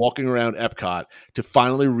 walking around Epcot, to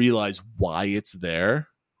finally realize why it's there,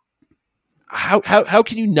 how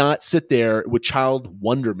can you not sit there with child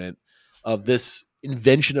wonderment of this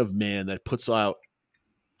invention of man that puts out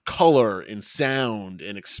color and sound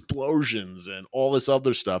and explosions and all this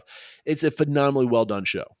other stuff? It's a phenomenally well done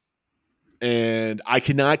show. And I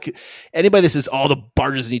cannot, anybody that says, oh, the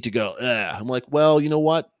barges need to go, I'm like, well, you know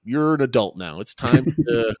what? You're an adult now. It's time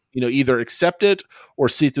to, either accept it or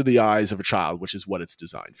see through the eyes of a child, which is what it's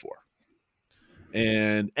designed for.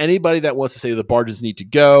 And anybody that wants to say the barges need to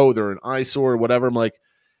go, they're an eyesore or whatever, I'm like,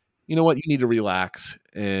 you know what? You need to relax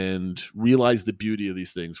and realize the beauty of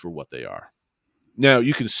these things for what they are. Now,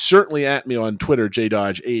 you can certainly at me on Twitter,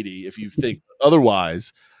 JDodge80, if you think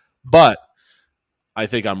otherwise, but I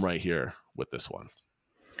think I'm right here with this one.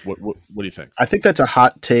 What do you think? I think that's a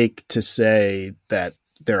hot take to say that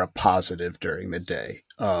they're a positive during the day.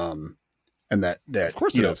 And that of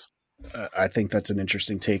course it is. I think that's an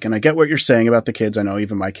interesting take. And I get what you're saying about the kids. I know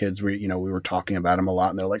even my kids, we were talking about them a lot,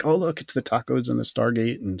 and they're like, oh, look, it's the tacos and the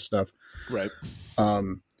Stargate and stuff. Right.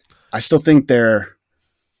 I still think when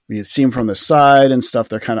you see them from the side and stuff,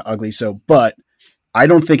 they're kind of ugly. But I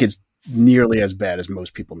don't think it's nearly as bad as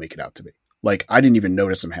most people make it out to be. Like, I didn't even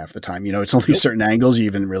notice them half the time. It's only certain angles you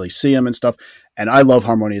even really see them and stuff. And I love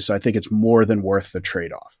Harmonious, so I think it's more than worth the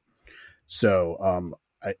trade-off. So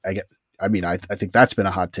I think that's been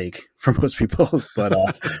a hot take for most people. But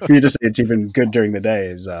for you to say it's even good during the day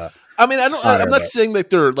is. I'm not saying that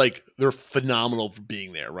they're phenomenal for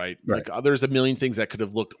being there, right? Like, there's a million things that could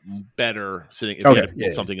have looked better sitting if you had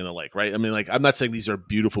built something in the lake, right? I mean, like, I'm not saying these are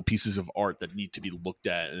beautiful pieces of art that need to be looked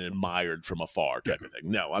at and admired from afar type of thing.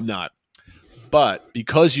 No, I'm not. But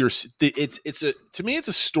because to me, it's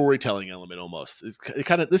a storytelling element almost.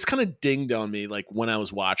 This kind of dinged on me, like, when I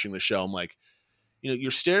was watching the show. I'm like,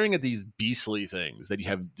 you're staring at these beastly things that you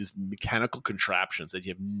have, these mechanical contraptions that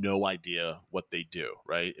you have no idea what they do,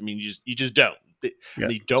 right? I mean, you just don't.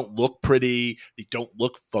 They don't look pretty. They don't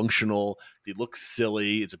look functional. They look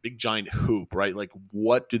silly. It's a big giant hoop, right? Like,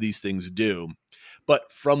 what do these things do?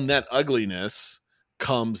 But from that ugliness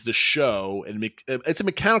comes the show, and it's a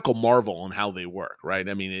mechanical marvel on how they work, right?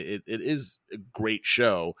 I mean, it is a great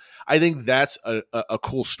show. I think that's a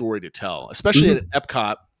cool story to tell, especially at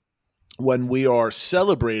Epcot, when we are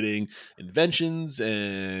celebrating inventions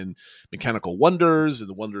and mechanical wonders and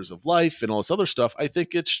the wonders of life and all this other stuff. I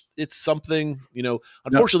think it's something,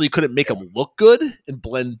 unfortunately, you couldn't make them look good and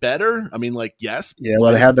blend better. I mean, like, yes. Yeah,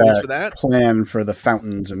 well, they had that plan for the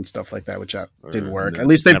fountains and stuff like that, which didn't work. At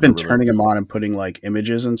least they've been turning them on and putting, like,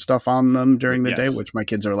 images and stuff on them during the day, which my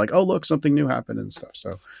kids are like, oh, look, something new happened and stuff.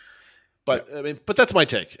 So, but that's my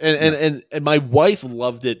take. And my wife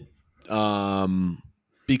loved it.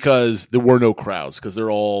 Because there were no crowds, because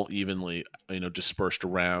they're all evenly, dispersed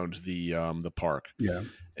around the park. Yeah.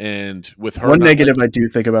 And with her, one negative I do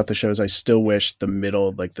think about the show is I still wish the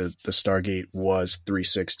middle, like the Stargate, was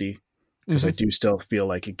 360, because I do still feel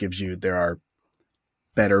like there are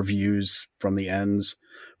better views from the ends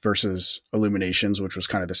versus Illuminations, which was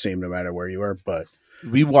kind of the same no matter where you are. But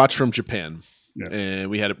we watched from Japan, and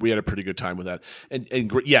we had a pretty good time with that. And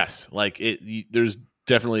yes, like there's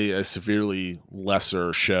definitely a severely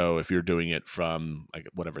lesser show if you're doing it from like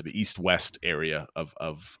whatever the east-west area of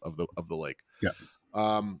the lake. Yeah.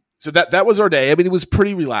 So that was our day. I mean, it was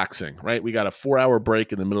pretty relaxing, right? We got a 4-hour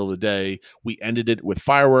break in the middle of the day. We ended it with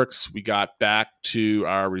fireworks. We got back to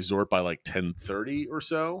our resort by like 10:30 or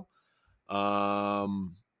so.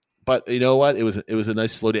 But you know what? It was a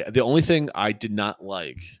nice slow day. The only thing I did not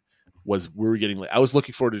like was we were getting late. I was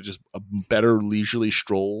looking forward to just a better leisurely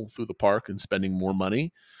stroll through the park and spending more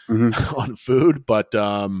money on food. But,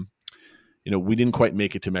 we didn't quite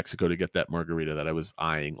make it to Mexico to get that margarita that I was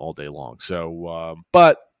eyeing all day long. So,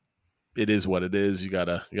 but it is what it is. You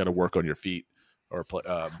gotta work on your feet or play.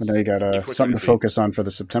 Now you got something to focus on for the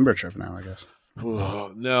September trip now, I guess.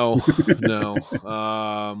 Oh, no. Don't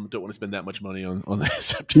want to spend that much money on the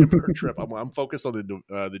September trip. I'm focused on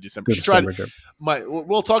the December trip.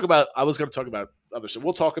 We'll talk about. I was going to talk about other stuff.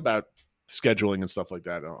 We'll talk about scheduling and stuff like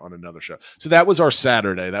that on another show. So that was our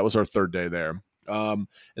Saturday. That was our third day there. And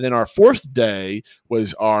then our fourth day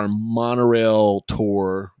was our monorail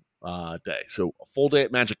tour day. So a full day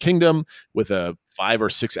at Magic Kingdom with a 5 or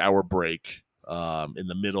 6 hour break in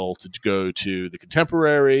the middle to go to the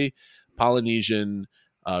Contemporary, Polynesian,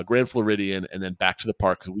 Grand Floridian, and then back to the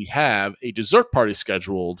park. We have a dessert party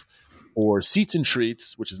scheduled for Seats and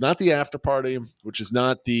Treats, which is not the after party, which is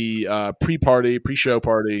not the pre-show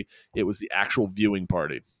party. It was the actual viewing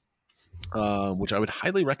party, which I would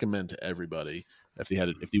highly recommend to everybody if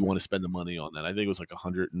they want to spend the money on that. I think it was like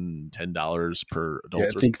 $110 per adult. Yeah,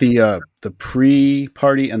 I think the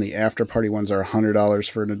pre-party and the after party ones are $100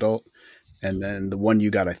 for an adult, and then the one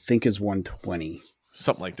you got, I think, is $120.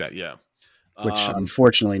 Something like that, yeah. Which,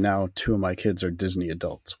 unfortunately, now 2 of my kids are Disney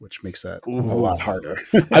adults, which makes that a lot harder.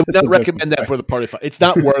 I would not recommend that for the party. It's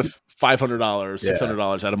not worth $500,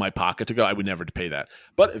 $600 out of my pocket to go. I would never pay that.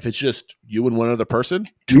 But if it's just you and one other person,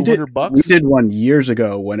 $200. We did one years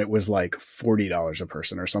ago when it was like $40 a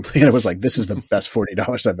person or something. And it was like, this is the best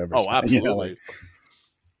 $40 I've ever spent. Oh, absolutely.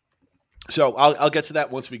 So I'll get to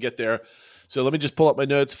that once we get there. So let me just pull up my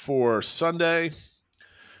notes for Sunday.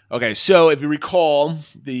 Okay, so if you recall,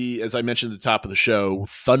 as I mentioned at the top of the show,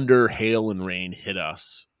 thunder, hail, and rain hit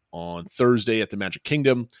us on Thursday at the Magic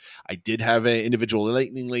Kingdom. I did have an individual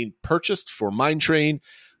lightning lane purchased for Mine Train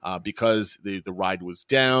because the ride was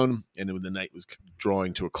down, and when the night was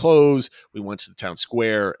drawing to a close, we went to the town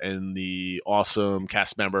square, and the awesome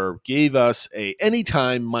cast member gave us a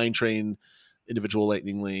anytime Mine Train individual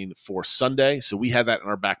lightning lane for Sunday. So we had that in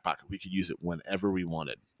our back pocket. We could use it whenever we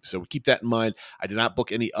wanted. So keep that in mind. I did not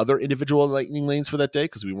book any other individual lightning lanes for that day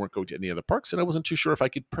because we weren't going to any other parks, and I wasn't too sure if I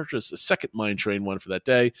could purchase a second Mine Train one for that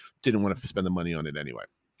day. Didn't want to spend the money on it anyway.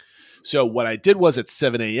 So what I did was at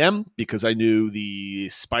 7 a.m., because I knew the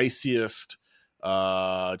spiciest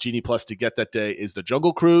Genie Plus to get that day is the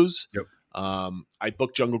Jungle Cruise. Yep. I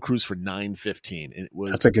booked Jungle Cruise for 9:15, and it was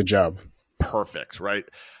that's a good job. Perfect, right?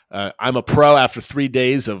 I'm a pro after 3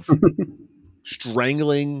 days of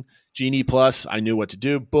strangling Genie Plus. I knew what to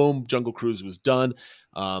do. Boom, Jungle Cruise was done.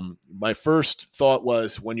 My first thought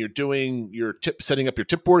was when you're doing your setting up your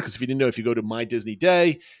tip board, because if you didn't know, if you go to My Disney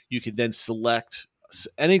Day, you can then select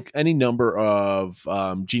any number of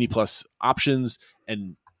Genie Plus options,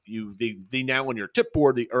 and they now on your tip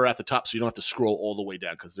board are at the top, so you don't have to scroll all the way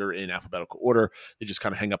down because they're in alphabetical order. They just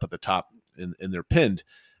kind of hang up at the top and they're pinned.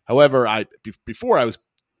 However, before I was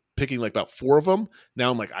picking like about 4 of them.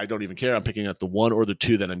 Now I'm like, I don't even care. I'm picking out the 1 or the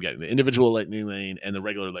 2 that I'm getting, the individual lightning lane and the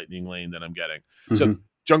regular lightning lane that I'm getting. Mm-hmm. So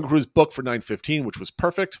Jungle Cruise booked for 9:15, which was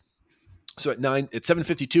perfect. So at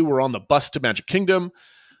 7:52, we're on the bus to Magic Kingdom.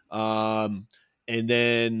 And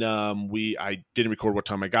then I didn't record what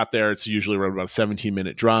time I got there. It's usually around about a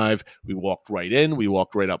 17-minute drive. We walked right in. We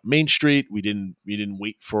walked right up Main Street. We didn't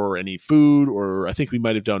wait for any food, or I think we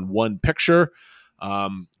might have done one picture.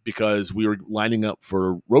 Because we were lining up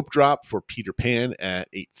for rope drop for Peter Pan at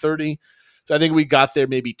 8:30. So I think we got there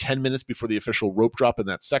maybe 10 minutes before the official rope drop in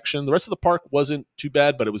that section. The rest of the park wasn't too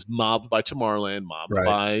bad, but it was mobbed by Tomorrowland, mobbed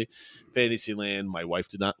by Fantasyland. My wife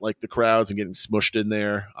did not like the crowds and getting smushed in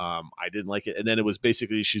there. I didn't like it. And then it was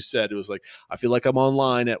basically, she said, it was like, I feel like I'm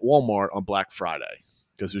online at Walmart on Black Friday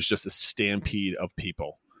because it was just a stampede of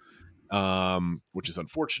people, which is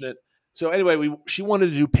unfortunate. So anyway, she wanted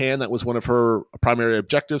to do Pan. That was one of her primary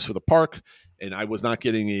objectives for the park, and I was not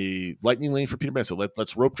getting a lightning lane for Peter Pan. So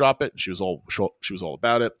let's rope drop it. And she was all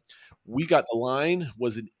about it. We got the line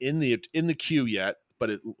wasn't in the queue yet, but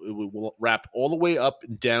it will wrap all the way up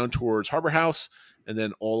and down towards Harbor House, and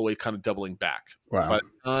then all the way kind of doubling back. Wow! By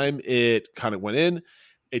the time it kind of went in,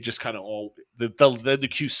 it just kind of the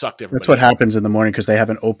queue sucked everybody. That's what happens in the morning because they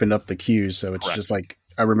haven't opened up the queues, so it's just like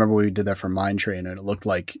I remember we did that for Mine Train, and it looked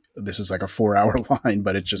like this is like a 4-hour line,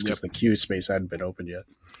 but it's just because the queue space hadn't been opened yet.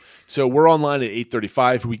 So we're online at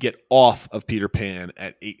 8:35. We get off of Peter Pan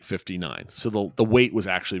at 8:59. So the wait was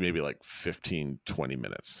actually maybe like 15, 20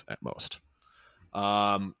 minutes at most.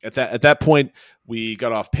 At that point, we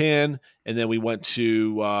got off Pan, and then we went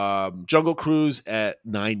to Jungle Cruise at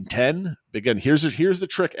 9:10. Again, here's the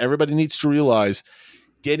trick. Everybody needs to realize: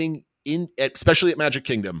 getting in, especially at Magic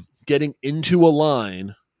Kingdom, getting into a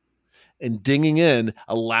line and dinging in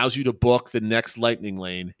allows you to book the next lightning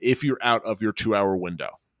lane if you're out of your 2-hour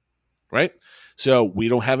window. Right, so we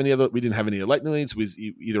didn't have any lightning lanes.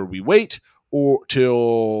 Either we wait or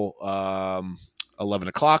till 11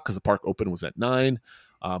 o'clock because the park open was at 9,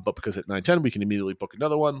 but because at 9:10 we can immediately book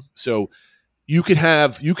another one. So you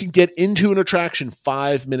can get into an attraction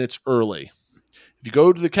 5 minutes early. If you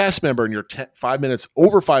go to the cast member and you're 5 minutes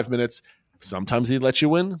over 5 minutes, sometimes they let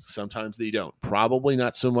you in, sometimes they don't. Probably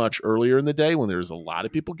not so much earlier in the day when there's a lot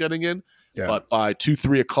of people getting in. Yeah. But by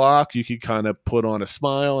 2-3 o'clock, you can kind of put on a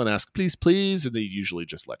smile and ask, please, please. And they usually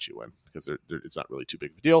just let you in because it's not really too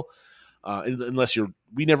big of a deal. Unless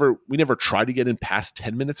we never try to get in past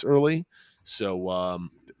 10 minutes early. So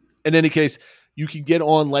in any case, you can get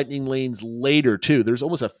on lightning lanes later too. There's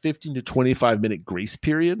almost a 15 to 25 minute grace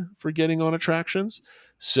period for getting on attractions.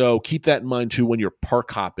 So keep that in mind too when you're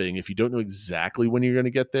park hopping. If you don't know exactly when you're going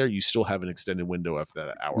to get there, you still have an extended window after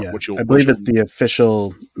that hour. Yeah. I believe that the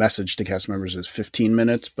official message to cast members is 15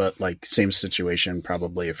 minutes, but like same situation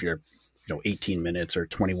probably if you're 18 minutes or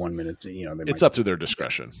 21 minutes. It's up to their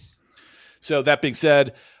discretion. So that being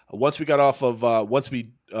said, once we got off of once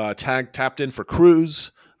we tapped in for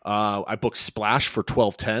cruise. I booked Splash for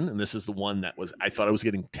 12:10, and this is the one that I thought I was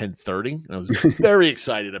getting 10:30. I was very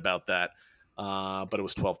excited about that, but it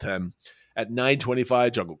was 12:10. At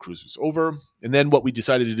 9:25, Jungle Cruise was over, and then what we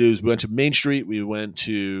decided to do is we went to Main Street. We went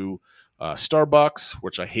to Starbucks,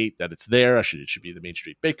 which I hate that it's there. It should be the Main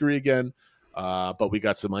Street Bakery again, but we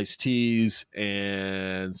got some iced teas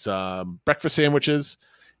and some breakfast sandwiches,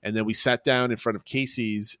 and then we sat down in front of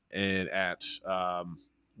Casey's and at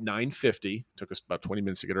 9:50, took us about 20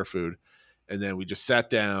 minutes to get our food, and then we just sat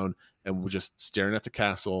down and we're just staring at the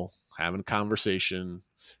castle, having a conversation,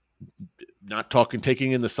 not talking,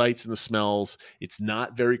 taking in the sights and the smells. It's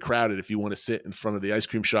not very crowded if you want to sit in front of the ice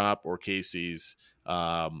cream shop or Casey's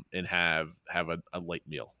and have a light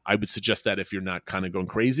meal. I would suggest that if you're not kind of going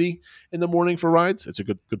crazy in the morning for rides, it's a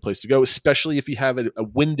good place to go, especially if you have a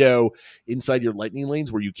window inside your lightning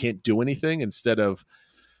lanes where you can't do anything. Instead of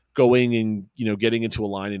going and getting into a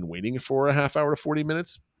line and waiting for a half hour to 40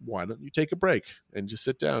 minutes, why don't you take a break and just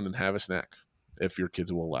sit down and have a snack if your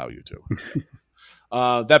kids will allow you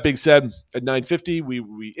to. That being said, at 9:50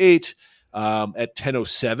 we ate. At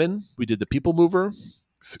 10:07 we did the People Mover.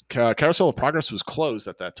 Carousel of Progress was closed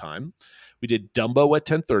at that time. We did Dumbo at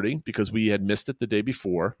 10:30 because we had missed it the day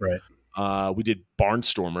before. Right. We did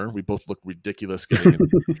Barnstormer. We both looked ridiculous getting into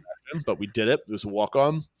the attraction, but we did it. It was a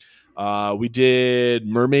walk-on. We did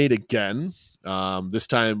Mermaid again. This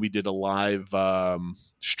time we did a live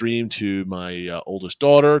stream to my oldest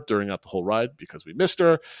daughter during the whole ride because we missed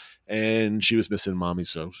her, and she was missing mommy,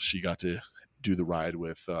 so she got to do the ride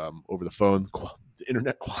with over the phone. The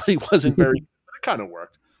internet quality wasn't very good, but it kind of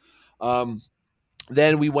worked.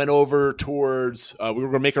 Then we went over towards we were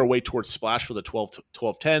going to make our way towards Splash for the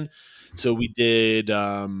 12:10. So we did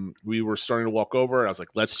we were starting to walk over, and I was like,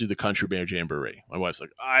 let's do the Country Bear Jamboree. My wife's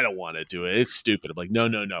like, I don't want to do it, it's stupid. I'm like,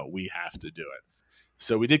 no, we have to do it.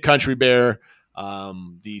 So we did Country Bear.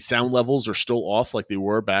 The sound levels are still off like they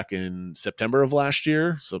were back in September of last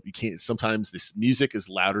year, so you can't, sometimes this music is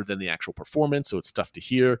louder than the actual performance, so it's tough to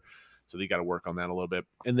hear. So they got to work on that a little bit.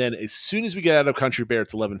 And then as soon as we get out of Country Bear,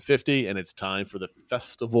 it's 11:50, and it's time for the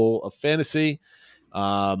Festival of Fantasy,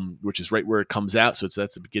 which is right where it comes out. So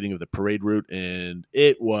that's the beginning of the parade route, and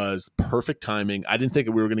it was perfect timing. I didn't think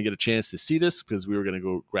we were going to get a chance to see this because we were going to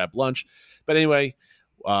go grab lunch. But anyway,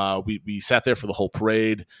 we sat there for the whole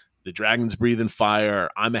parade. The dragons breathing fire.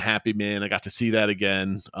 I'm a happy man. I got to see that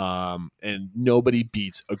again. And nobody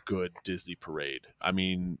beats a good Disney parade. I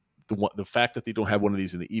mean, the fact that they don't have one of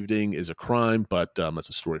these in the evening is a crime, but that's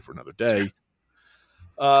a story for another day.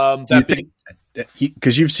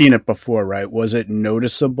 Because you've seen it before, right? Was it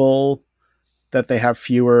noticeable that they have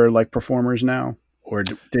fewer like performers now, or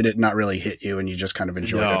did it not really hit you and you just kind of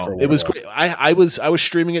enjoyed it for a while? It was great. I was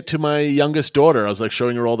streaming it to my youngest daughter. I was like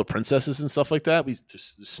showing her all the princesses and stuff like that. We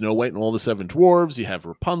just Snow White and all the Seven Dwarves. You have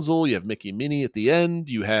Rapunzel. You have Mickey and Minnie at the end.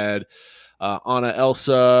 You had Anna,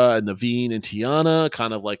 Elsa, and Naveen and Tiana,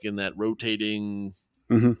 kind of like in that rotating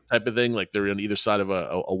type of thing, like they're on either side of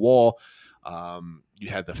a wall. You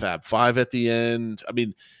had the Fab Five at the end. I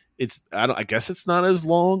mean, I guess it's not as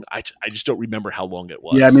long. I just don't remember how long it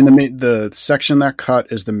was. Yeah, I mean the section that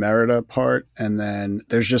cut is the Merida part, and then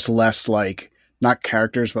there's just less like not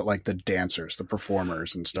characters, but like the dancers, the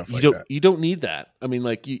performers, and stuff like that. You don't need that. I mean,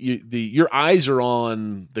 like your eyes are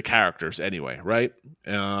on the characters anyway, right?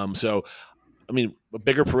 So, I mean, a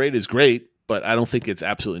bigger parade is great, but I don't think it's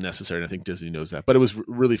absolutely necessary. And I think Disney knows that. But it was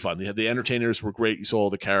really fun. The entertainers were great. You saw all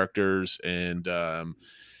the characters, and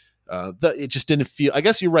it just didn't feel. I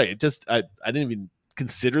guess you're right. It just I didn't even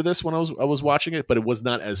consider this when I was watching it, but it was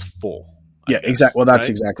not as full. Yeah, exactly. Well, that's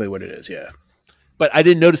exactly what it is. Yeah, but I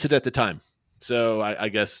didn't notice it at the time. So I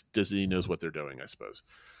guess Disney knows what they're doing, I suppose.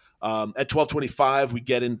 At 12:25, we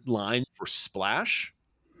get in line for Splash.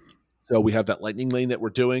 So we have that lightning lane that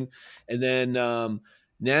we're doing, and then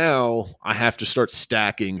now I have to start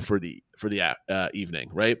stacking for the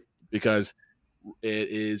evening, right? Because it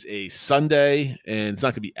is a Sunday and it's not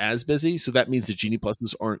going to be as busy. So that means the Genie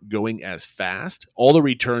Pluses aren't going as fast. All the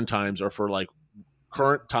return times are for like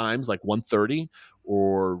current times, like 1:30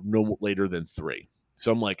 or no later than 3.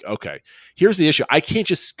 So I'm like, okay, here's the issue. I can't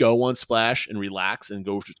just go on Splash and relax and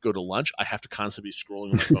go to lunch. I have to constantly be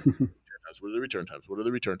scrolling on my phone. What are the return times? What are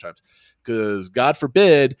the return times? Because God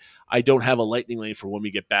forbid I don't have a lightning lane for when we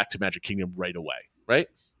get back to Magic Kingdom right away, right?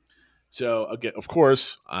 So again, of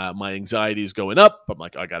course, my anxiety is going up. I'm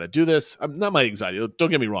like, I got to do this. Not my anxiety. Don't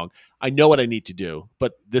get me wrong. I know what I need to do,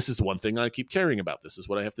 but this is the one thing I keep caring about. This is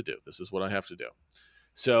what I have to do. This is what I have to do.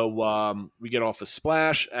 So we get off a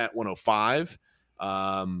Splash at 1:05.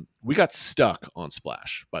 We got stuck on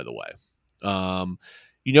Splash, by the way.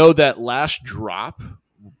 You know that last drop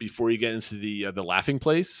before you get into the laughing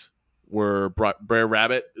place where Brer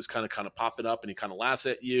Rabbit is kind of popping up and he kind of laughs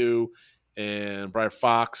at you, and Briar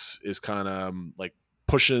Fox is kind of like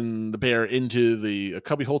pushing the bear into a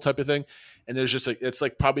cubby hole type of thing, and there's just it's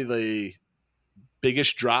like probably the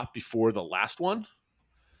biggest drop before the last one.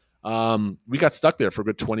 We got stuck there for a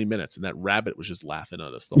good 20 minutes, and that rabbit was just laughing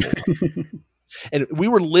at us the whole time. And we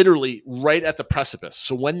were literally right at the precipice.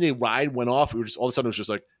 So when the ride went off, we were just all of a sudden it was just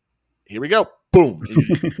like, here we go, boom.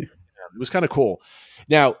 It was kind of cool.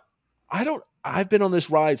 Now, I've been on this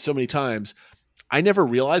ride so many times. I never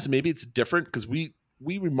realized maybe it's different because we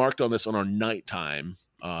remarked on this on our nighttime,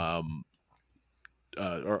 our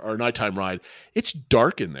nighttime ride. It's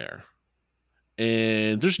dark in there.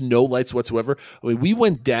 And there's no lights whatsoever. I mean, we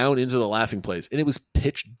went down into the laughing place and it was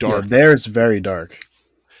pitch dark. Yeah, there's very dark.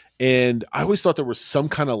 And I always thought there was some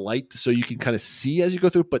kind of light so you can kind of see as you go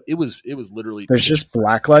through, but it was literally there's just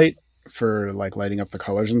black light for like lighting up the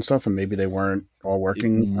colors and stuff, and maybe they weren't all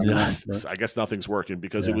working. I guess nothing's working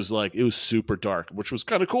because it was super dark, which was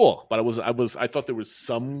kind of cool. But I thought there was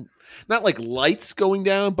some not like lights going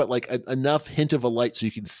down, but like enough hint of a light so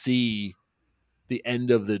you can see the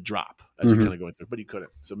end of the drop as you're kind of going through, but you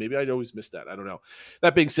couldn't. So maybe I'd always missed that. I don't know.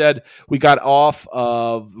 That being said, we got off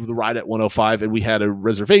of the ride at 1:05 and we had a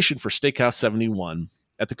reservation for Steakhouse 71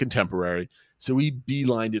 at the Contemporary. So we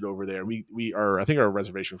beelined it over there. I think our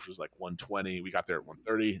reservation was like 1:20. We got there at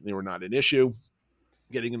 1:30. They were not an issue.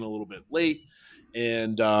 Getting in a little bit late.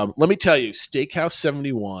 And let me tell you, Steakhouse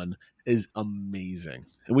 71 is amazing.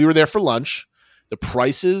 And we were there for lunch. The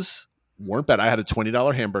prices weren't bad. I had a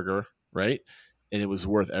 $20 hamburger, right? And it was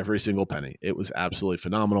worth every single penny. It was absolutely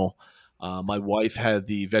phenomenal. My wife had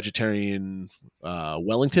the vegetarian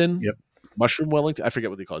Wellington. Yep. Mushroom Wellington. I forget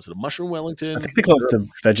what they call it. Is it a mushroom Wellington? I think they call it the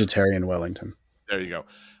vegetarian Wellington. There you go.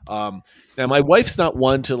 Now, my wife's not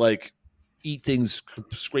one to like eat things,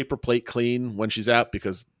 scrape her plate clean when she's out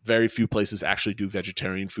because very few places actually do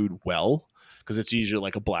vegetarian food well because it's usually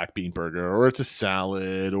like a black bean burger or it's a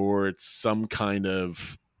salad or it's some kind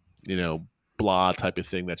of, blah type of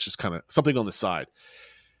thing that's just kind of something on the side.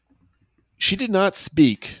 She did not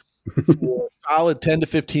speak for a solid 10 to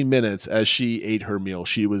 15 minutes as she ate her meal.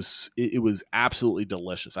 It was absolutely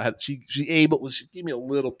delicious. She gave me a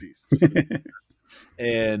little piece.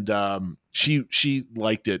 And she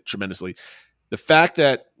liked it tremendously. The fact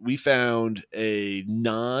that we found a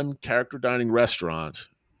non-character dining restaurant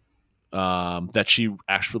that she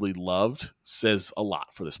actually loved says a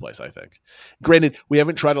lot for this place, I think. Granted, we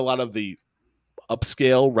haven't tried a lot of the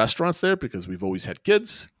upscale restaurants there because we've always had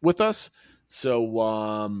kids with us.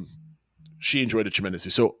 So she enjoyed it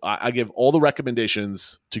tremendously. So I give all the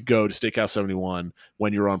recommendations to go to Steakhouse 71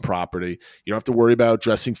 when you're on property. You don't have to worry about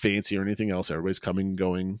dressing fancy or anything else. Everybody's coming and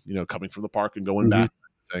going, coming from the park and going back.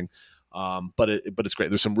 Thing. But it's great.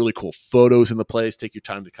 There's some really cool photos in the place. Take your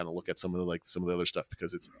time to kind of look at some of the other stuff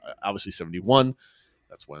because it's obviously 71.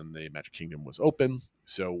 That's when the Magic Kingdom was open.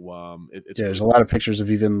 So there's a lot of pictures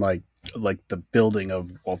of even like the building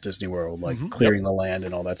of Walt Disney World, like clearing the land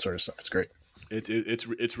and all that sort of stuff. It's great.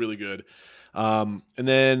 It's really good. And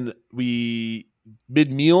then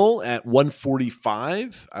mid-meal at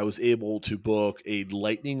 1:45, I was able to book a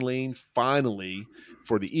lightning lane finally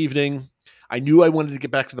for the evening. I knew I wanted to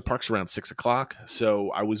get back to the parks around 6:00,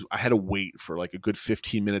 so I had to wait for like a good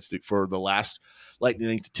 15 minutes for the last lightning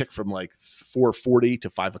lane to tick from like 4:40 to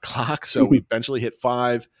 5:00. So we eventually hit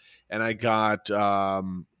 5, and I got a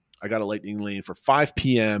lightning lane for 5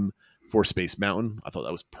 p.m. for Space Mountain. I thought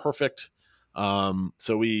that was perfect.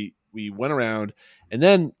 So we went around, and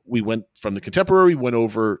then we went from the Contemporary, went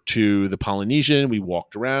over to the Polynesian. We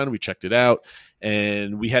walked around, we checked it out,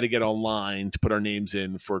 and we had to get online to put our names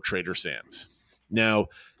in for Trader Sam's. Now,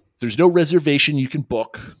 there's no reservation you can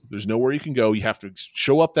book. There's nowhere you can go. You have to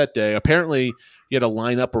show up that day. Apparently, you had to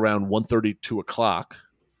line up around 1:30, 2:00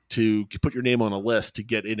 to put your name on a list to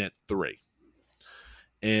get in at 3.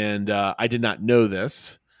 And I did not know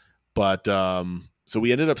this, but so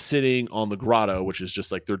we ended up sitting on the grotto, which is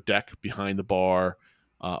just like their deck behind the bar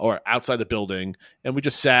or outside the building. And we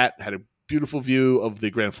just sat, had a beautiful view of the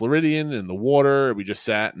Grand Floridian and the water. We just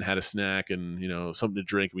sat and had a snack and, something to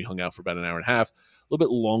drink. We hung out for about an hour and a half, a little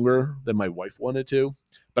bit longer than my wife wanted to.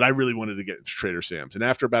 But I really wanted to get into Trader Sam's. And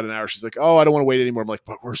after about an hour, she's like, oh, I don't want to wait anymore. I'm like,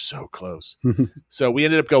 but we're so close. So we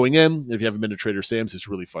ended up going in. If you haven't been to Trader Sam's, it's a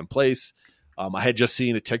really fun place. I had just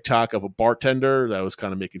seen a TikTok of a bartender that was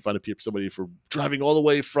kind of making fun of somebody for driving all the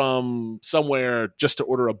way from somewhere just to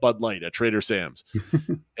order a Bud Light at Trader Sam's.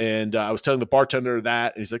 And I was telling the bartender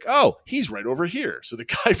that, and he's like, oh, he's right over here. So the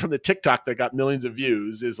guy from the TikTok that got millions of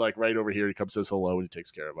views is like right over here. He comes, says hello, and he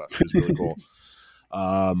takes care of us. It was really cool.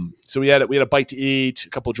 So we had a bite to eat, a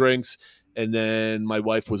couple drinks, and then my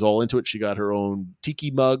wife was all into it. She got her own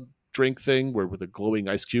tiki mug drink thing with a glowing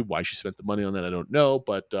ice cube. Why she spent the money on that, I don't know,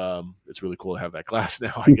 but it's really cool to have that glass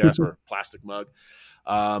now, I guess, or a plastic mug.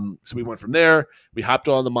 So we went from there. We hopped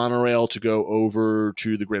on the monorail to go over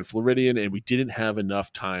to the Grand Floridian, and we didn't have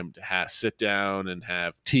enough time to sit down and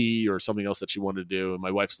have tea or something else that she wanted to do. And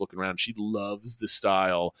my wife's looking around. She loves the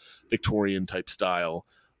style, Victorian type style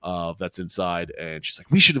that's inside. And she's like,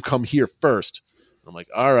 we should have come here first. And I'm like,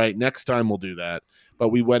 all right, next time we'll do that. But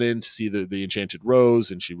we went in to see the Enchanted Rose,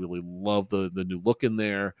 and she really loved the new look in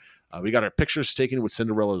there. We got our pictures taken with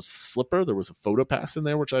Cinderella's slipper. There was a photo pass in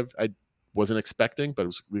there, which I wasn't expecting, but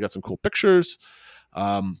we got some cool pictures.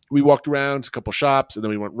 We walked around a couple shops, and then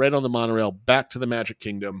we went right on the monorail back to the Magic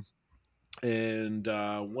Kingdom. And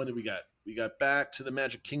when did we get? We got back to the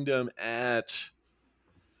Magic Kingdom at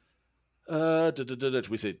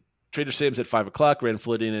we say Trader Sam's at 5:00, Grand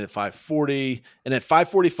Floridian at 5:40, and at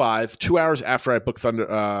 5:45, 2 hours after I booked Thunder.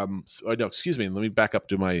 No, excuse me. Let me back up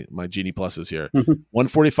to my Genie Pluses here.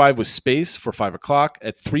 1:45 was Space for 5:00.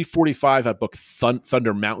 At 3:45, I booked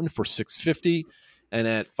Thunder Mountain for 6:50, and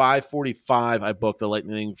at 5:45, I booked the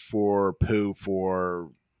Lightning for Pooh for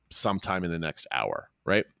sometime in the next hour.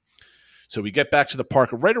 Right. So we get back to the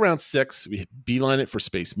park right around 6. We beeline it for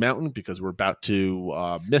Space Mountain because we're about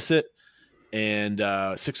to miss it. And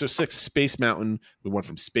 6:06 Space Mountain, we went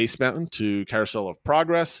from Space Mountain to Carousel of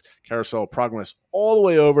Progress all the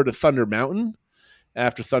way over to Thunder Mountain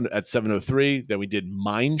after Thunder at 7:03. Then we did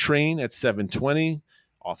Mine Train at 7:20,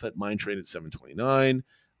 off at Mine Train at 7:29.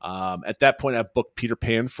 At that point, I booked Peter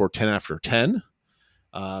Pan for 10 after 10.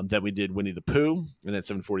 Then we did Winnie the Pooh, and at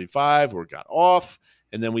 7:45 we got off,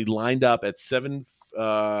 and then we lined up at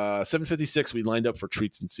 7:56. We lined up for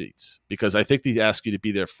treats and seats because I think they ask you to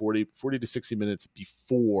be there 40 to 60 minutes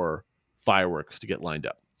before fireworks to get lined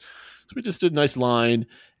up. So we just did a nice line,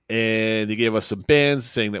 and they gave us some bands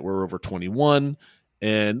saying that we're over 21.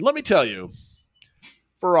 And let me tell you,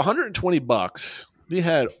 for $120, we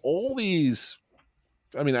had all these.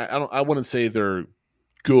 I mean, I wouldn't say they're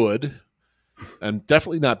good and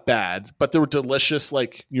definitely not bad, but they were delicious,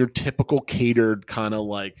 like your typical catered kind of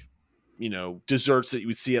like, desserts that you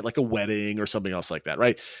would see at like a wedding or something else like that,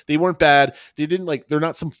 right? They weren't bad. They're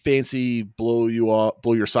not some fancy blow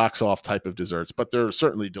your socks off type of desserts, but they're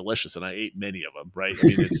certainly delicious, and I ate many of them, right? I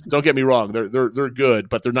mean, don't get me wrong, they're good,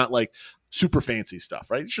 but they're not like super fancy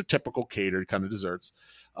stuff, right? It's your typical catered kind of desserts.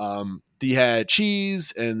 They had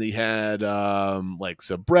cheese, and they had like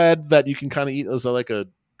some bread that you can kind of eat as like a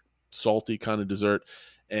salty kind of dessert,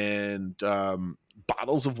 and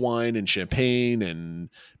bottles of wine and champagne and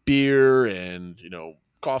beer and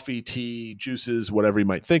coffee, tea, juices, whatever you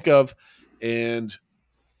might think of. And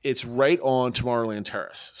it's right on Tomorrowland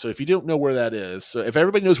Terrace. So if you don't know where that is, so if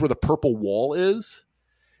everybody knows where the purple wall is,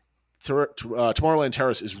 Tomorrowland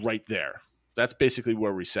Terrace is right there. That's basically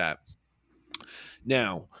where we sat.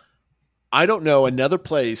 Now, I don't know another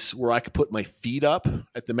place where I could put my feet up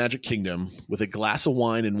at the Magic Kingdom with a glass of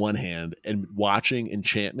wine in one hand and watching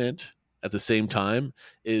Enchantment at the same time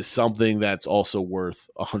is something that's also worth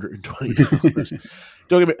 $120.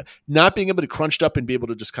 Don't get me, not being able to crunched up and be able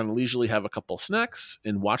to just kind of leisurely have a couple of snacks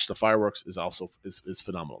and watch the fireworks is also is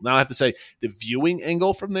phenomenal. Now I have to say the viewing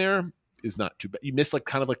angle from there is not too bad. You miss like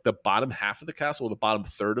kind of like the bottom half of the castle or the bottom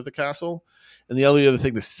third of the castle. And the other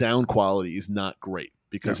thing, the sound quality is not great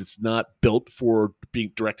because it's not built for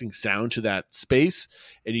being directing sound to that space.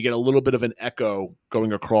 And you get a little bit of an echo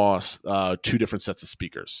going across two different sets of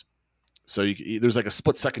speakers. So there's like a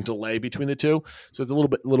split second delay between the two. So it's a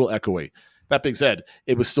little echoey. That being said,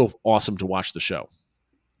 it was still awesome to watch the show.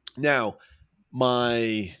 Now,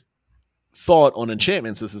 my thought on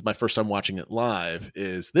Enchantment, this is my first time watching it live,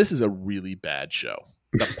 is this is a really bad show.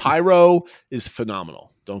 The pyro is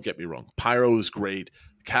phenomenal. Don't get me wrong. Pyro is great.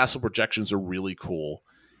 Castle projections are really cool.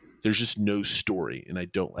 There's just no story. And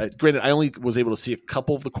granted, I only was able to see a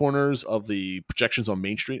couple of the corners of the projections on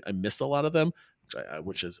Main Street. I missed a lot of them,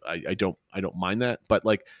 which I don't mind that. But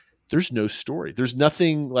like, there's no story. There's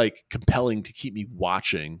nothing like compelling to keep me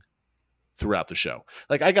watching throughout the show.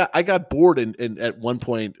 Like I got bored and at one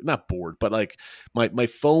point, not bored, but like my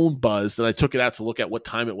phone buzzed and I took it out to look at what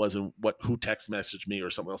time it was and who text messaged me or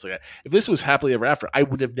something else like that. If this was Happily Ever After, I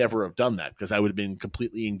would have never have done that because I would have been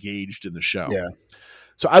completely engaged in the show. Yeah.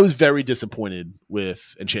 So I was very disappointed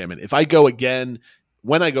with Enchantment. When I go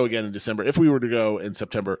again in December, if we were to go in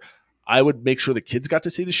September, I would make sure the kids got to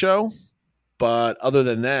see the show. But other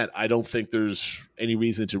than that, I don't think there's any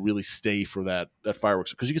reason to really stay for that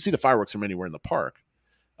fireworks because you can see the fireworks from anywhere in the park.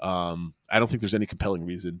 I don't think there's any compelling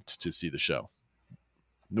reason to see the show.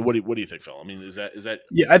 What do you think, Phil? I mean, is that?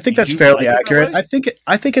 Yeah, I think that's fairly accurate. I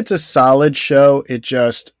think it's a solid show.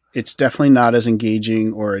 It's definitely not as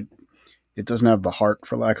engaging, or it doesn't have the heart,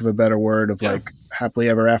 for lack of a better word, of like Happily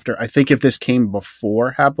Ever After. I think if this came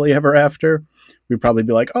before Happily Ever After, we'd probably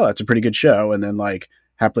be like, oh, that's a pretty good show, and then like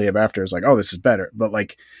Happily Ever After is like, oh, this is better. But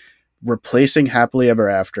like replacing Happily Ever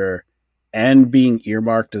After and being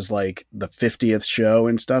earmarked as like the 50th show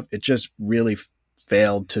and stuff, it just really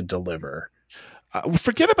failed to deliver.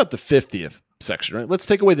 Forget about the 50th section, right? Let's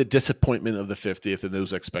take away the disappointment of the 50th and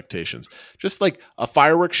those expectations. Just like a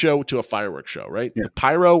fireworks show to a fireworks show, right? Yeah. The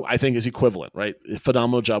pyro, I think, is equivalent, right?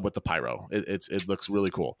 Phenomenal job with the pyro. It looks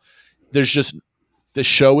really cool. There's just the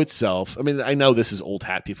show itself. I mean, I know this is old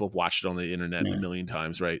hat. People have watched it on the internet a million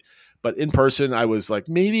times, right? But in person, I was like,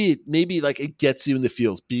 maybe like it gets you in the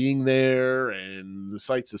feels, being there and the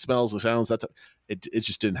sights, the smells, the sounds. It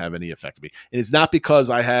just didn't have any effect on me. And it's not because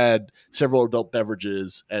I had several adult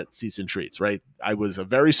beverages at Seats and Treats, right? I was a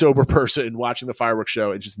very sober person watching the fireworks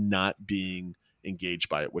show and just not being engaged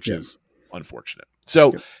by it, which is unfortunate.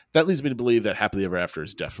 So that leads me to believe that Happily Ever After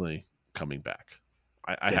is definitely coming back.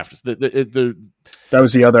 I have to. That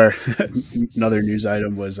was the other another news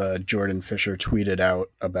item was Jordan Fisher tweeted out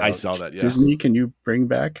about. I saw that. Yeah. Disney, can you bring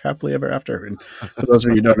back Happily Ever After? And for those of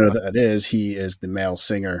you who don't know who that is, he is the male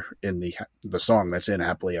singer in the song that's in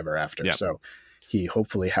Happily Ever After. Yep. So he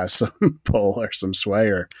hopefully has some pull or some sway,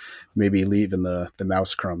 or maybe leaving the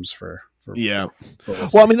mouse crumbs for well,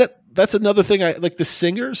 I mean that's another thing. I like the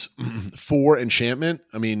singers for Enchantment.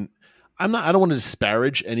 I mean, I don't want to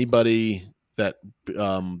disparage anybody that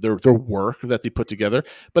their work that they put together,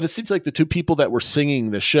 but it seems like the two people that were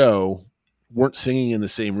singing the show weren't singing in the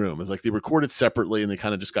same room. It's like they recorded separately and they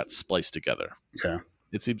kind of just got spliced together. Yeah,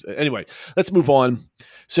 it seems. Anyway, let's move on.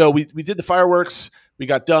 So we did the fireworks, we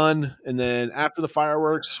got done, and then after the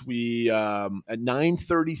fireworks, we at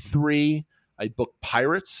 9:33, I booked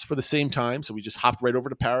Pirates for the same time. So we just hopped right over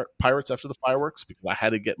to Pirates after the fireworks because I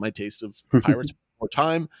had to get my taste of Pirates more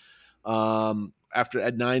time. After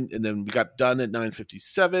at 9, and then we got done at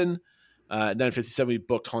 9:57. At 9:57, we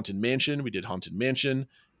booked Haunted Mansion. We did Haunted Mansion,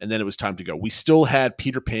 and then it was time to go. We still had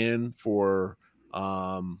Peter Pan for.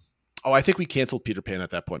 I think we canceled Peter Pan at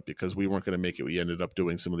that point because we weren't going to make it. We ended up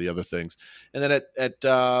doing some of the other things, and then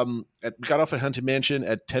we got off at Haunted Mansion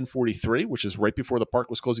at 10:43, which is right before the park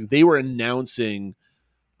was closing. They were announcing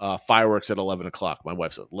fireworks at 11 o'clock. My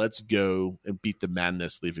wife said, "Let's go and beat the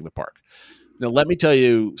madness leaving the park." Now, let me tell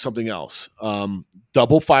you something else.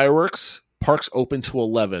 Double fireworks, parks open to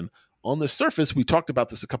 11. On the surface, we talked about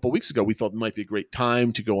this a couple of weeks ago. We thought it might be a great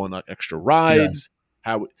time to go on extra rides.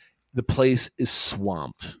 Yeah. How the place is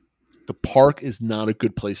swamped. The park is not a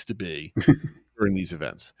good place to be during these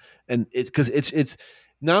events. And it's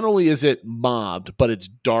not only is it mobbed, but it's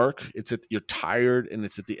dark. You're tired, and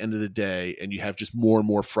it's at the end of the day, and you have just more and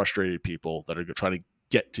more frustrated people that are trying to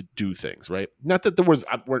get to do things, right? Not that there was,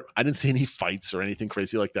 I didn't see any fights or anything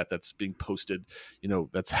crazy like that that's being posted,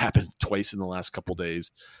 that's happened twice in the last couple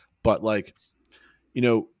days. But like,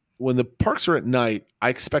 when the parks are at night, I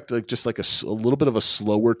expect just like a little bit of a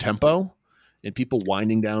slower tempo and people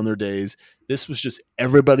winding down their days. This was just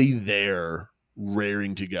everybody there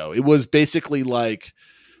raring to go. It was basically like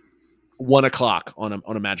 1 o'clock on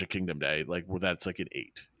a Magic Kingdom day, like where that's like at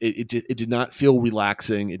 8. It did not feel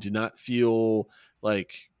relaxing. It did not feel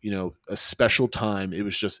like, a special time. It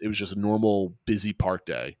was just a normal busy park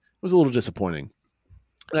day. It was a little disappointing.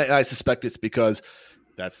 And I suspect it's because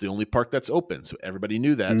that's the only park that's open. So everybody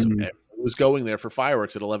knew that. So everyone was going there for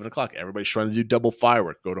fireworks at 11 o'clock. Everybody's trying to do double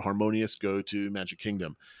firework, go to Harmonious, go to Magic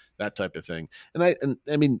Kingdom, that type of thing. And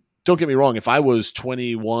I mean, don't get me wrong. If I was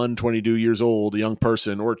 21, 22 years old, a young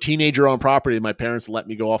person or a teenager on property, and my parents let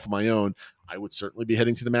me go off on my own, I would certainly be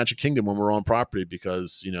heading to the Magic Kingdom when we're on property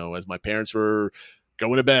because, as my parents were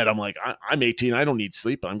going to bed, I'm like, I'm 18. I don't need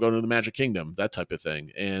sleep. I'm going to the Magic Kingdom, that type of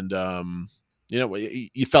thing. And,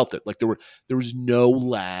 you felt it. Like there was no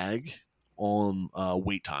lag on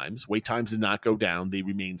wait times. Wait times did not go down. They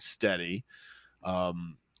remained steady.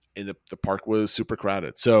 And the park was super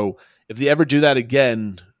crowded. So if they ever do that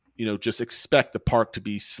again, just expect the park to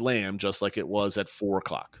be slammed just like it was at 4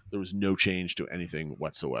 o'clock. There was no change to anything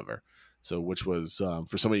whatsoever. So which was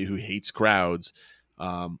for somebody who hates crowds,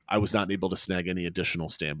 I was not able to snag any additional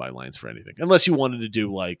standby lines for anything unless you wanted to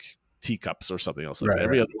do like teacups or something else like that.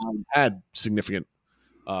 Every other line had significant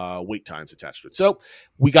wait times attached to it. So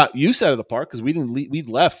we got use out of the park because we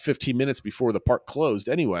left 15 minutes before the park closed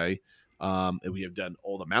anyway. And we have done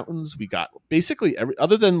all the mountains. We got basically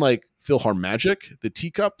other than like PhilharMagic, the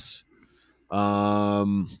teacups.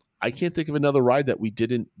 I can't think of another ride that we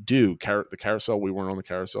didn't do. The carousel, we weren't on the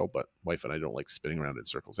carousel, but wife and I don't like spinning around in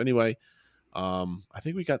circles anyway. I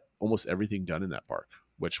think we got almost everything done in that park,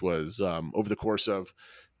 which was over the course of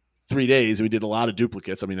 3 days. We did a lot of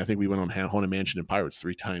duplicates. I mean, I think we went on Haunted Mansion and Pirates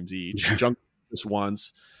 3 times each. Junk just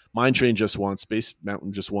once, Mine Train just once, Space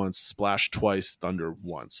Mountain just once, Splash twice, Thunder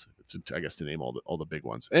once. I guess to name all the big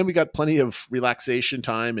ones. And we got plenty of relaxation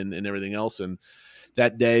time and everything else. And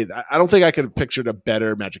that day, I don't think I could have pictured a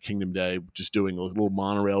better Magic Kingdom day, just doing a little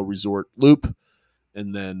monorail resort loop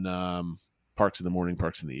and then parks in the morning,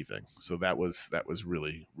 parks in the evening. So that was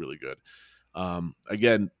really, really good.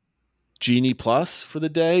 Again, Genie Plus for the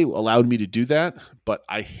day allowed me to do that, but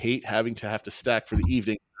I hate having to stack for the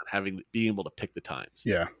evening, not being able to pick the times.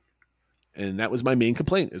 Yeah. And that was my main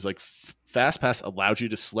complaint is like FastPass allowed you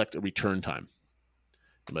to select a return time.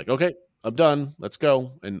 I'm like, okay, I'm done. Let's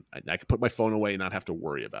go. And I could put my phone away and not have to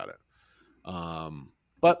worry about it.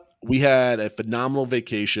 But we had a phenomenal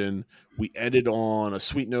vacation. We ended on a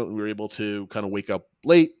sweet note and we were able to kind of wake up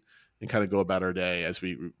late and kind of go about our day as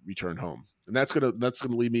we return home. And that's gonna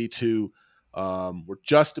lead me to we're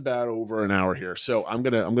just about over an hour here. So I'm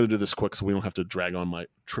gonna do this quick so we don't have to drag on my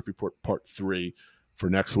trip report part 3 for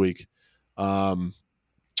next week.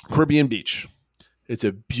 Caribbean Beach. It's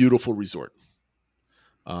a beautiful resort.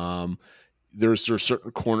 There's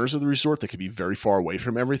certain corners of the resort that could be very far away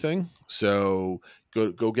from everything. So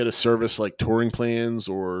go get a service like Touring Plans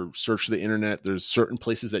or search the internet. There's certain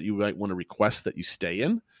places that you might want to request that you stay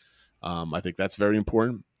in. I think that's very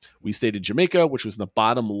important. We stayed in Jamaica, which was in the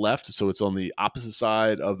bottom left. So it's on the opposite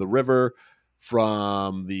side of the river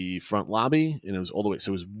from the front lobby. And it was all the way. So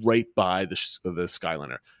it was right by the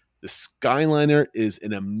Skyliner. The Skyliner is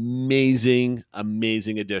an amazing,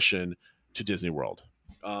 amazing addition to Disney World.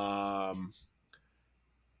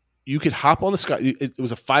 You could hop on the Sky. It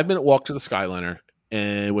was a 5-minute walk to the Skyliner,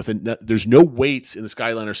 and there's no waits in the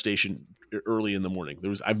Skyliner station early in the morning.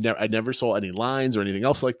 I never saw any lines or anything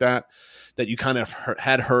else like that you kind of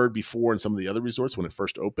had heard before in some of the other resorts when it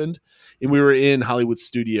first opened. And we were in Hollywood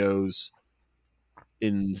Studios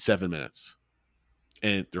in 7 minutes,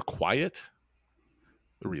 and they're quiet.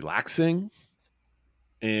 They're relaxing,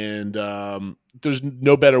 and there's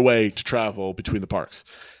no better way to travel between the parks.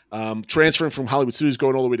 Transferring from Hollywood Studios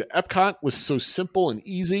going all the way to Epcot was so simple and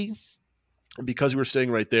easy. And because we were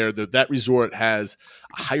staying right there, that resort has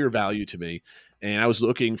a higher value to me. And I was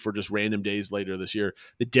looking for just random days later this year.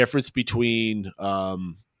 The difference between Port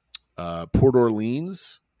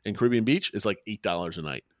Orleans and Caribbean Beach is like $8 a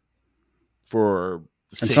night for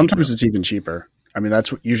the same. And sometimes it's even cheaper. I mean,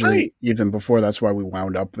 that's what usually even before. That's why we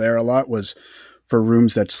wound up there a lot was for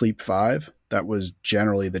rooms that sleep 5. That was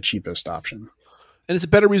generally the cheapest option. And it's a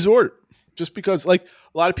better resort just because like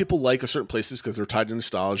a lot of people like a certain places because they're tied to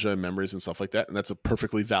nostalgia and memories and stuff like that. And that's a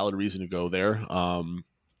perfectly valid reason to go there.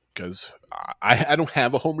 Because I don't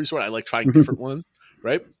have a home resort. I like trying different ones.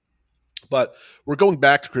 Right. But we're going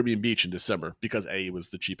back to Caribbean Beach in December because A, it was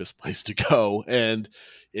the cheapest place to go, and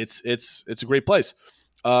it's a great place.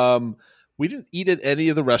 We didn't eat at any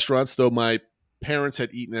of the restaurants, though my parents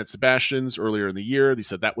had eaten at Sebastian's earlier in the year. They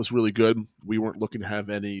said that was really good. We weren't looking to have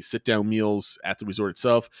any sit-down meals at the resort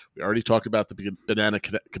itself. We already talked about the Banana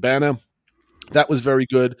Cabana. That was very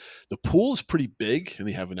good. The pool is pretty big, and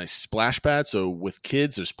they have a nice splash pad. So with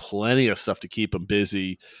kids, there's plenty of stuff to keep them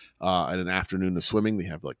busy. And an afternoon of swimming, they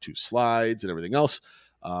have like 2 slides and everything else.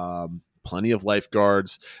 Plenty of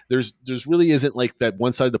lifeguards. There's really isn't like that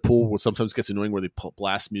one side of the pool where sometimes gets annoying where they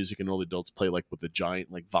blast music and all the adults play like with a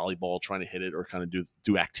giant like volleyball trying to hit it or kind of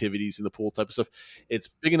do activities in the pool type of stuff. It's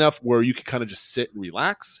big enough where you can kind of just sit and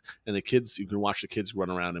relax, and you can watch the kids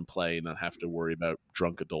run around and play and not have to worry about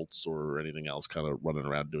drunk adults or anything else kind of running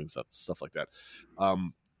around doing stuff like that.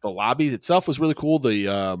 The lobby itself was really cool.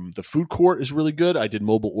 The food court is really good. I did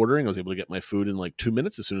mobile ordering. I was able to get my food in like 2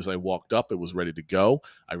 minutes. As soon as I walked up, it was ready to go.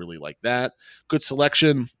 I really like that. Good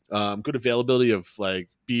selection, good availability of like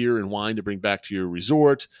beer and wine to bring back to your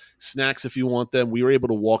resort. Snacks if you want them. We were able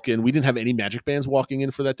to walk in. We didn't have any magic bands walking in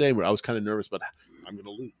for that day. Where I was kind of nervous, but I'm going to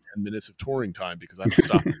lose 10 minutes of touring time because I have to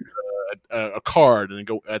stop a card and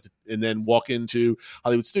then and then walk into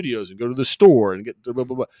Hollywood Studios and go to the store and get blah,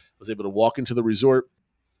 blah, blah. I was able to walk into the resort,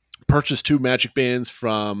 purchased 2 magic bands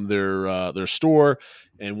from their store,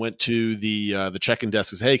 and went to the check-in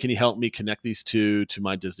desk and said, hey, can you help me connect these two to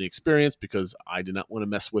my Disney experience? Because I did not want to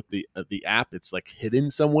mess with the app. It's like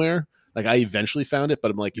hidden somewhere. Like I eventually found it,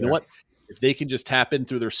 but I'm like, you know what? If they can just tap in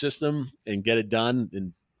through their system and get it done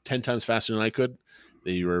in 10 times faster than I could,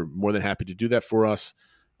 they were more than happy to do that for us.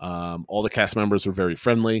 All the cast members were very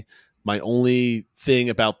friendly. My only thing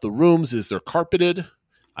about the rooms is they're carpeted.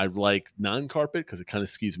 I like non-carpet because it kind of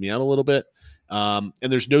skews me out a little bit. And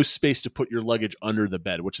there's no space to put your luggage under the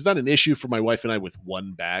bed, which is not an issue for my wife and I with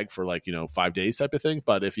one bag for 5 days type of thing.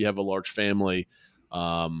 But if you have a large family,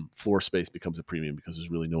 floor space becomes a premium because there's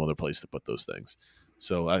really no other place to put those things.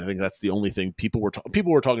 So I think that's the only thing people were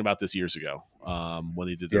talking about this years ago when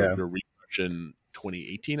they did their refresh in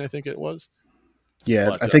 2018, I think it was. Yeah,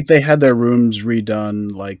 but, I think they had their rooms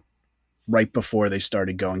redone like right before they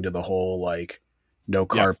started going to the whole no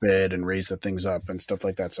carpet and raise the things up and stuff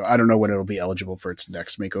like that. So I don't know when it'll be eligible for its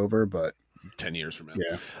next makeover, but 10 years from now.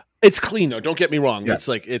 Yeah. It's clean though. Don't get me wrong. Yeah.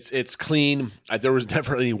 It's clean. There was